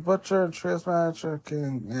took on Butcher and Trios manager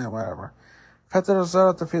King. Yeah, whatever. Penta and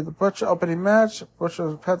Zero defeated the Butcher. Opening match. Butcher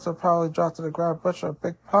and Penta probably dropped to the ground. Butcher a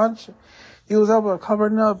big punch. He was able to cover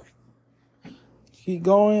it up. Keep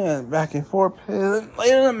going and back and forth.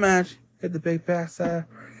 Later in the match, hit the big backside.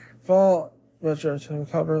 Fall. Butcher to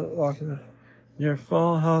recover, locking near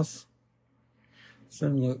Fall House.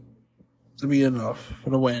 Similar to be enough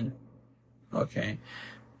for the win. Okay.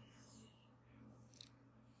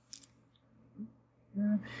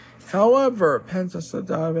 Yeah. However, Penta still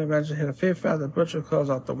dive and managed to hit a fifth after Butcher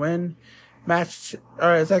closed out the win.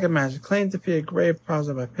 Second match. Acclaim defeated Grave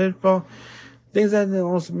Prowser by pinfall. Things ended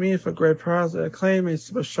almost meaningful for Grave Prowser. Acclaim made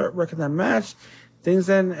super short work in that match. Things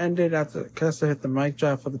then ended after Kessler hit the mic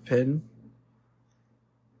drop for the pin.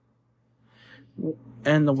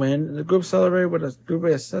 And the win. The group celebrated with a group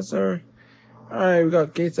assessor. Alright, we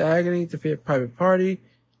got Gates of Agony defeated Private Party.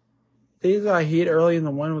 These got heat early in the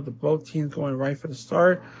one with the both teams going right for the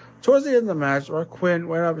start. Towards the end of the match, Mark Quinn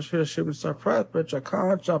went up and shoot a shooting star press, but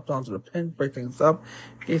Jacana jumped onto the pin, break things up.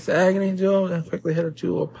 Gates of Agony duo and quickly hit a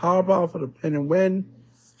 2-little powerbomb for the pin and win.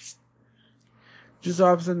 Just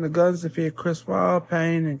opposite the Guns defeated Chris Wilde,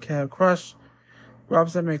 Payne, and Cab Crush.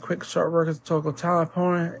 Robinson made quick short work as a total talent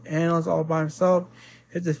opponent. Analyst all by himself.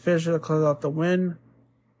 Hit the finisher to close out the win.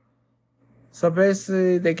 So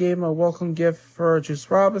basically, they gave him a welcome gift for Juice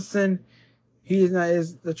Robinson.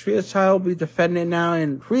 The trio child will be defending now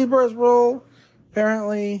in Freebird's role,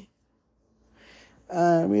 apparently.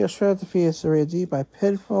 Rio Shred defeated Saraya G by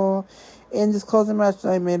pinfall. In this closing match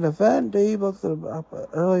night main event, they booked an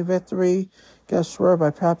early victory. Got swerved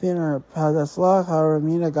by Papian or Paradise Lock. However,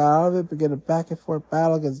 Mina got out of it, began a back and forth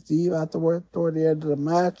battle against Dee afterward toward the end of the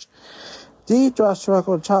match. Dee dropped Shrek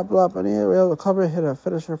with a chop block, but he was able to cover, hit a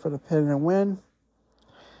finisher for the pin and win.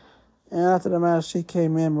 And after the match, she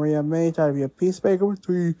came in. Maria May tried to be a peacemaker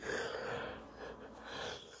between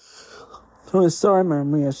Tony Storm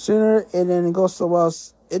and Maria Schindler, and then it goes so well.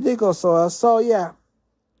 It did go so well. So yeah,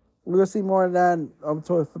 we're gonna see more of that up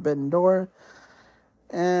to the Forbidden Door.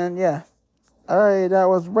 And yeah, all right, that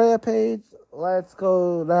was Rampage. Let's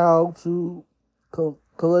go now to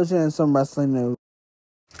Collision and some wrestling news.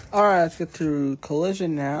 All right, let's get to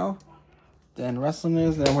Collision now. Then wrestling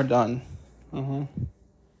news, then we're done.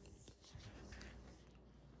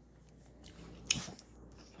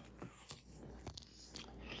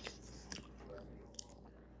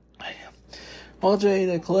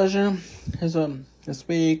 OJ, the Collision is this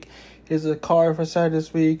week. Here's a card for Saturday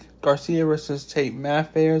this week. Garcia versus Tate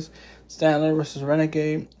Matthews. Stanley versus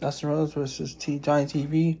Renegade. Dustin Rhodes versus Johnny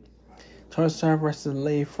TV. Tony Storm versus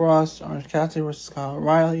Lady Frost. Orange Cassidy versus Kyle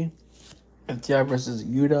O'Reilly. FTR versus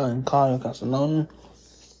Yuta and Kyle Castellano.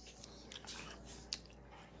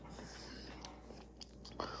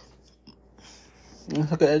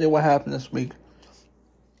 Let's look at what happened this week.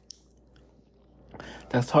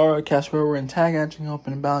 That's Tara Casper were in tag action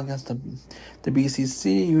open battle against the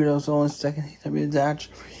BCC. Yudo's only second AEW match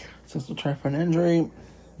since the return from an injury.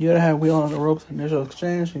 Yuta had wheel on the ropes initial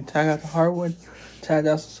exchange. He tagged out to Hardwood. Tagged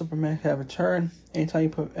out to Superman have a turn. Anytime you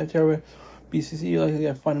put FTR with BCC, you like to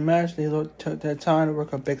get a fun match. They took their time to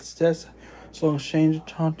work on big sticks. So exchange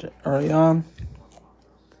taunt early on.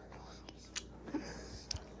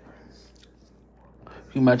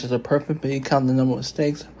 Few matches are perfect, but you count the number of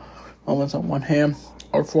mistakes, moments on one hand.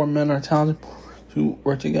 Our 4 men are talented to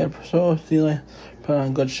work together. So feeling put on a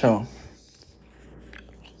good show.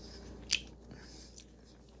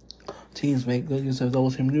 Teams make good use of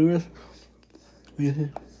double team maneuvers.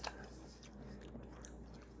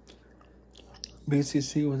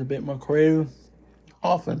 BCC was a bit more creative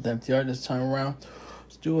offense than FTR this time around.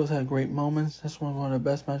 Duos had great moments. This one was one of the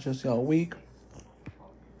best matches all week.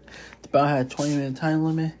 The bout had a 20-minute time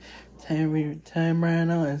limit. Time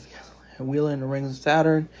ran out and Wheeler in the ring of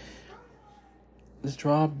Saturn. This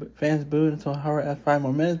draw, fans booed until Howard at 5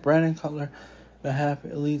 more minutes. Brandon Cutler, the half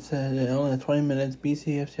elite, said that only 20 minutes.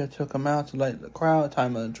 BCFC took him out to light the crowd.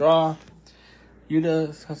 Time of the draw. Yuta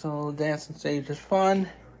has a little dance and stage is fun.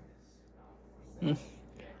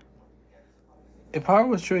 If Howard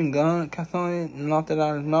was chewing gum, Castellani knocked it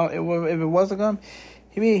out of his mouth. If it was a gum,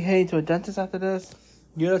 he'd be heading to a dentist after this.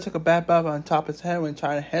 Yuta took a bad bump on top of his head when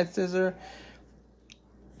trying to head scissor.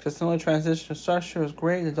 Castellani transition to sharpshooter was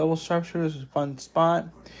great. The double sharpshooter was a fun spot.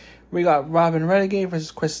 We got Robin Renegade versus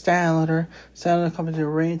Chris Statlander. Statlander coming to the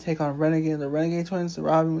ring, take on Renegade and the Renegade twins.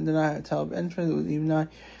 Robin did not tell of entrance. It was even not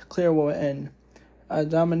clear what would end.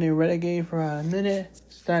 Dominated Renegade for a minute.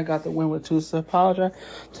 Stat got the win with 2 apologize.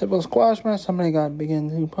 Typical squash match. Somebody got to begin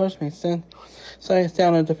to push. Makes sense. So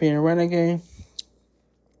Statlander defeated Renegade.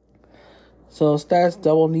 So Stat's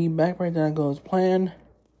double knee backbreak. Then goes planned.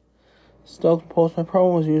 Stokes post-match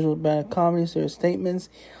promo was usually bad comedy, serious statements.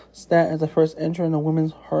 Stat as the first entrant in the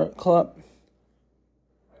Women's Heart Club.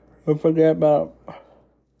 Don't forget about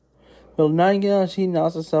Bill Nightingale. She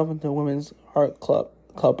announced herself into the Women's Heart Club.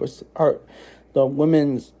 The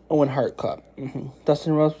Women's Owen Hart Club.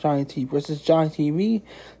 Dustin Rhodes, Johnny T versus Johnny TV.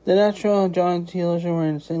 The Natural and Johnny T were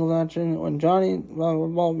in a single action. When Johnny,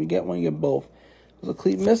 we get one, you get both. It was a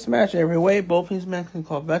complete mismatch every way. Both these men can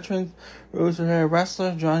call veterans. Rhodes was a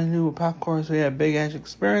wrestler. Johnny knew with popcorn, so he had big edge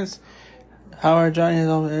experience. However, Johnny has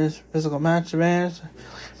over his physical match advantage.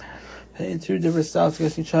 Playing 2 different styles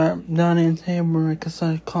against each other. Johnny and Tam were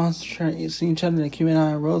concentrating seeing each other in the Q&A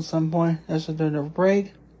on Rhodes at some point. That's just during the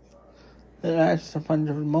break. They had some fun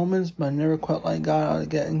different moments, but never quite like got out of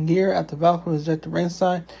getting gear. After Valkyrie was at the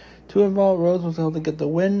ringside, 2 involved, Rhodes was able to get the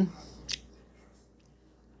win.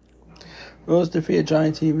 Rhodes defeated Johnny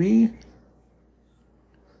TV.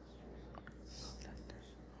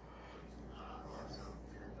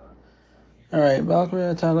 Alright, Valkyrie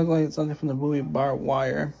attack looked like something from the movie Barbed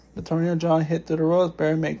Wire. The tornado John hit through the ropes,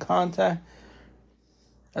 Barry made contact.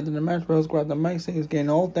 After the match, Rhodes grabbed the mic, saying he was getting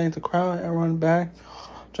old, thanked the crowd, everyone back.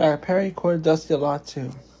 Jack Perry quoted Dusty a lot too.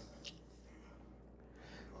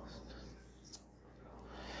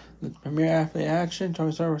 The Premier Athlete action,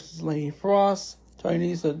 Tony Stark versus Lady Frost. Tony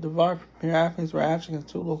needs to divide Premier Athletes were action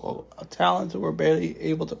against 2 local talents who were barely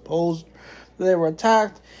able to pose. They were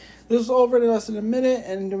attacked. This was over in less than a minute,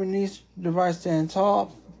 and the Denise device stand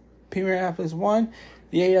tall. Premier Athletes won.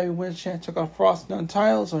 The AEW Women's Champ took off Frost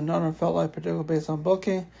non-title, so none felt like particular based on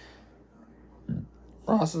booking.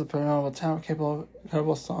 Ross is a phenomenal talent capable of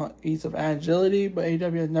incredible feats of agility, but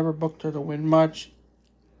AEW has never booked her to win much.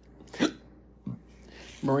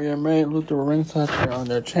 Maria May and Luther were ringside on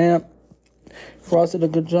their champ. Frost did a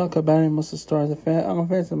good job combating most of the stars of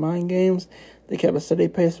offense and mind games. They kept a steady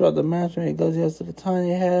pace throughout the match, and it goes to the time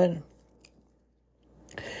they had.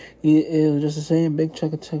 It was just the same big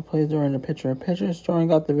chunk of took place during the picture-in-picture. Storm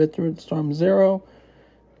got the victory with Storm 0.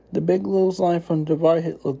 The big loose line from Divide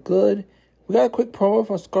hit looked good. We got a quick promo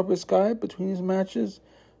from Scorpio Sky between these matches.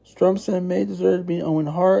 Storm said May deserved to be Owen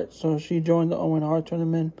Hart, so she joined the Owen Hart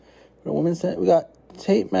tournament. For the women's set, we got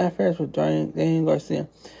Tate Matthews with Daniel Garcia.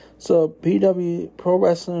 So PW Pro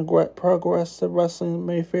Wrestling, Progressive Wrestling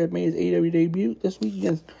Mayfair made his AEW debut this week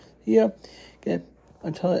against here. Again,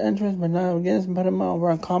 until the entrance, but now again, put him over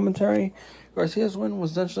on commentary. Garcia's win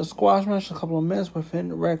was done to a squash match a couple of minutes within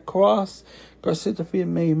the Red Cross. Garcia defeated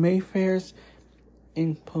Mayfair's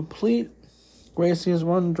incomplete. Garcia's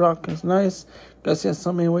run drop is nice. Garcia has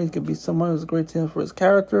so many ways could be someone who's a great deal for his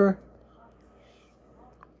character.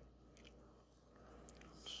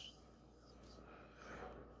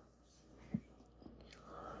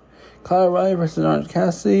 Kyle O'Reilly versus Orange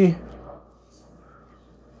Cassidy.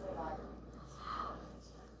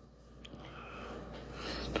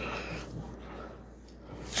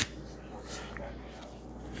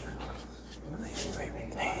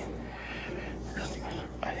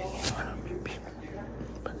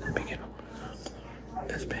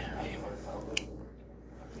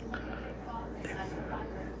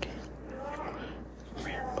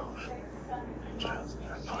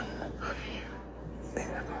 one.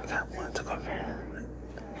 That one took over here.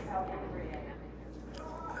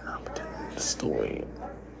 I'm pretending the story.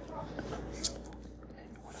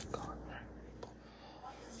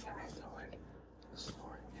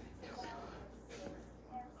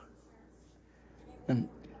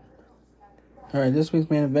 Alright, this week's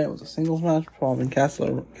main event was a singles match involving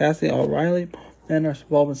AgostoAllElite and our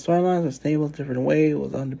involving storylines were stable in different ways. It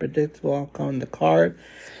was unpredictable outcome in the card.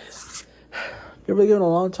 They were given a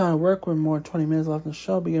long time to work with more than 20 minutes left in the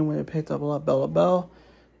show, beginning when they picked up a lot bell to bell.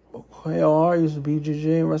 KOR used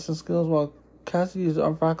BJJ wrestling skills while Cassidy used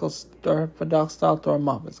unorthodox style throw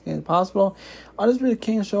muffins. Again, possible. Undisputed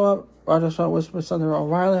King show up. Roger Shaw whispered something to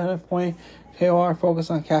O'Reilly at that point. KOR focused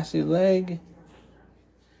on Cassidy's leg.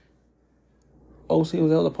 OC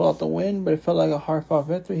was able to pull out the win, but it felt like a hard-fought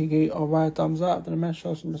victory. He gave O'Reilly a thumbs up. Then the man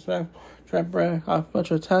showed some respect. Trent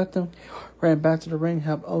Fletcher attacked him, ran back to the ring,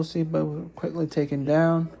 helped OC, but was quickly taken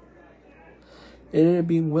down. It ended up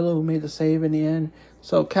being Willow who made the save in the end.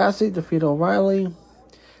 So Cassidy defeated O'Reilly.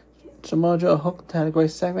 Samoa Joe Hook had a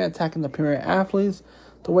great segment attacking the premier athletes.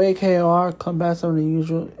 The way KOR combats on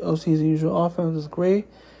OC's usual offense was great.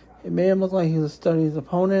 It made him look like he was studying his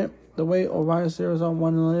opponent. The way O'Reilly zeroes on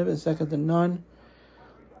one to live is second to none.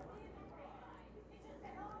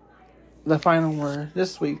 The final word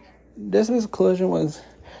this week's collision was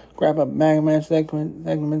grab up Mega Match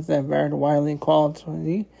segments that varied widely in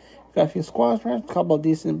quality. Got a few squash matches, a couple of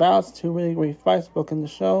decent bouts, 2 really great fights booked in the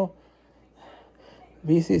show.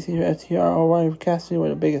 BCC, FTR, O'Reilly, Cassidy were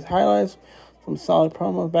the biggest highlights. Some solid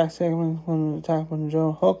promos, back segments, one attack with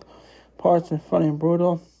Joe Hook, parts and funny and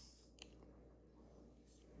brutal.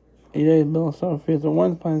 AJ Bill Summerfield, the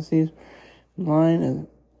one playing Steve's line and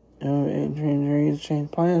injuries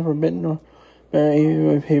changed plans for Forbidden Door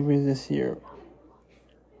AEW pay-per-view this year.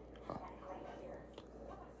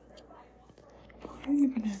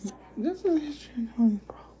 This is history and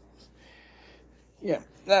problems. Yeah,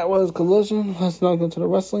 that was Collision. Let's now go to the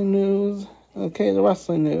wrestling news. Okay, the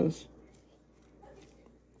wrestling news.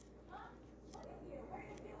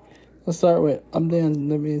 Let's start with update on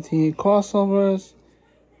WT crossovers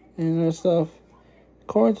and other stuff.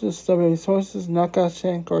 According to WWE sources, Knockout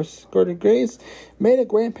Champ Gordy Grace made a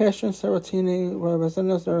grand gesture in several TNA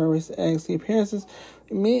representatives during recent NXT appearances.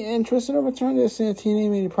 Me interested in returning to seeing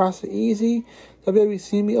TNA made the process easy. WWE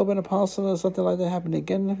see me open a policy or something like that happen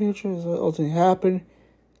again in the future. So it ultimately happened.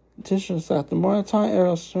 Petition stopped the morning time.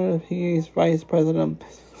 Errol Stern, PA's vice president,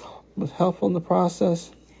 was helpful in the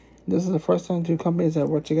process. This is the first time two companies that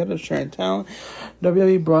work together sharing talent.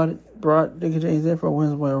 WWE brought Ricochet James in for a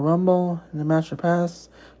Women's Royal Rumble. In the match that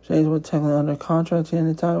passed, James was technically under contract at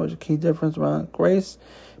the time, which is a key difference around Grace.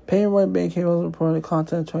 Payne Roy and BK was reported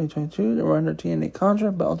content in 2022. They were under TNA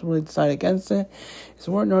contract, but ultimately decided against it. It's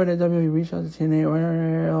worth noting that WWE reached out to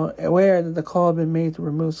TNA aware that the call had been made to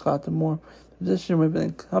remove Scott D'Amore position within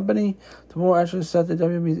the company. D'Amore actually said that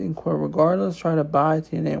WWE's inquiry regardless, tried to buy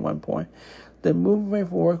TNA at one point. The movement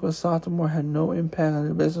for work with Sotomore had no impact on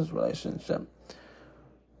the business relationship.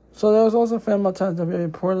 So there was also a fair amount of times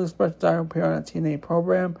WWE reportedly expressed desire to appear on a TNA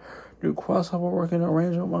program. Do crossover working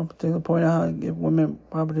arrangement. One particular point out how to give women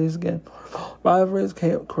properties get rivalries,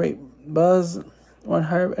 create buzz. One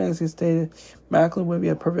higher NXT stated Macklin would be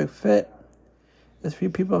a perfect fit. There's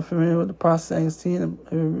few people familiar with the process of NXT and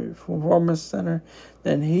the performance center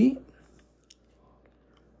than he.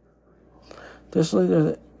 Additionally,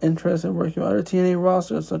 there's interest in working with other TNA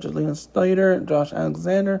rosters such as Leon Slater and Josh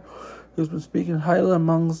Alexander, who's been speaking highly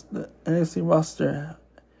amongst the NXT roster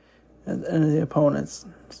and the opponents.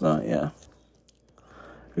 So, yeah.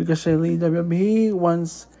 Ricochet leads WWE.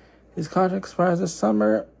 Once his contract expires this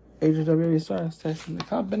summer, AGWE starts testing the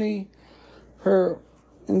company. Her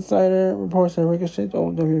insider reports that Ricochet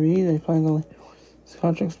told WWE they plan to his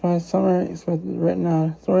contract expires this summer. Expected written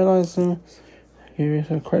out storyline soon. Give you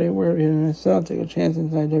some credit where it is itself. Take a chance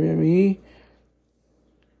inside WWE.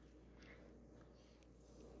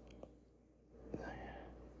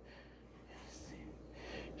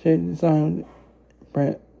 She designed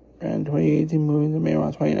brand 2018 movie that made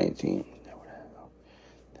around 2019.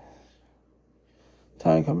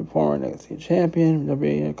 Time coming forward, NXT champion,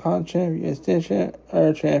 WWE con champ, US champ,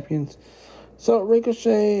 other champions. So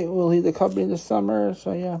Ricochet will lead the company this summer.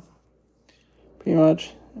 So yeah, pretty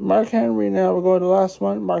much. Mark Henry, now we'll go to the last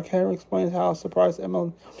one. Mark Henry explains how a surprise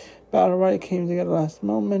ML Battle Riot came together last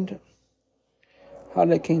moment. How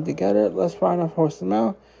they came together. Let's find out, force them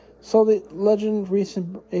out. So the legend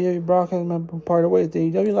recent AEW broadcast member parted ways with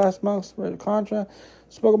AEW last month for the contract.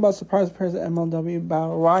 Spoke about surprise appearance at MLW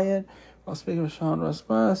Battle Riot. I'll speak of Sean West.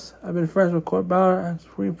 I've been friends with Court Bauer and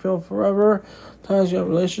Springfield forever. Sometimes you have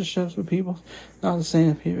relationships with people, not the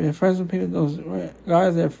same people. You're friends with people, those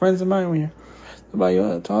guys that are friends of mine. When you're about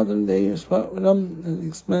you talk to them, they split with them, and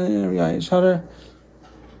explain we got each other.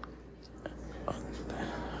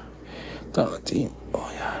 Got a team. Oh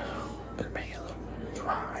yeah, it'll make it a little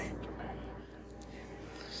dry.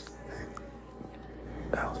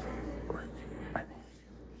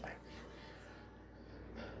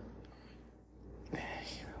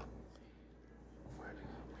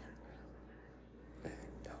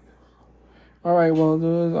 Alright, well,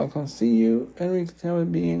 dudes, I'll come see you. Henry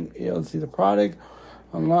Containment being able to see the product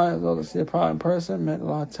online, as well as see the product in person, met a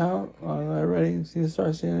lot of talent. Already see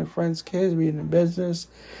start seeing their friends' kids, reading the business.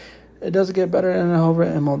 It doesn't get better than over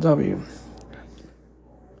at MLW.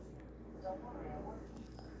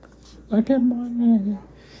 Look at my name.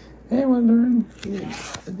 Hey, wondering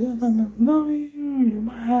if I know you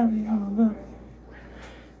might have me all the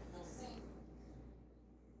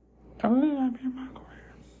I really like being my career.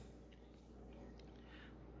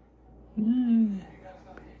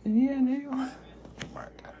 Yeah, they are.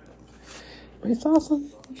 It's also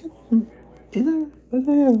is that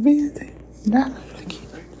a VT? Not to keep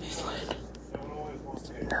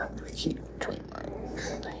not to keep trademarks.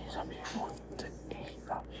 Some people want to eat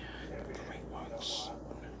trademarks.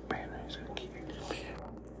 Banners to keep.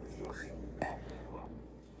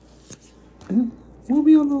 We'll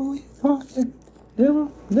be on the elite pocket.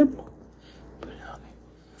 Nibble.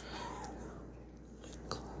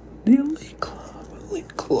 The elite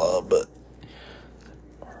club.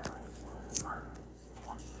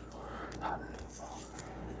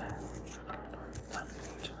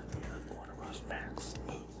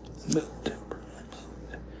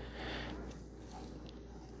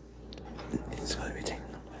 It's going to be taking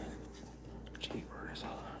cheapers.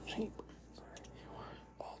 All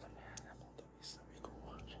the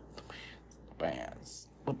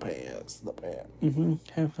the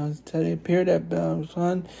pants. Teddy appeared at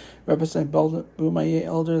Sun, represent Boomaye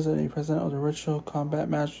Elders at a present of the ritual combat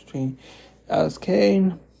match between Alex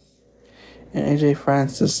Kane and AJ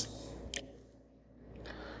Francis.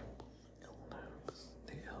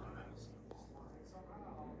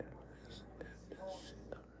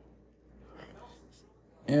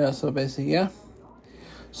 Yeah, so basically, yeah.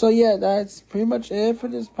 So yeah, that's pretty much it for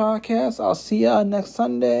this podcast. I'll see y'all next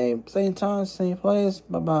Sunday, same time, same place.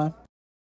 Bye-bye.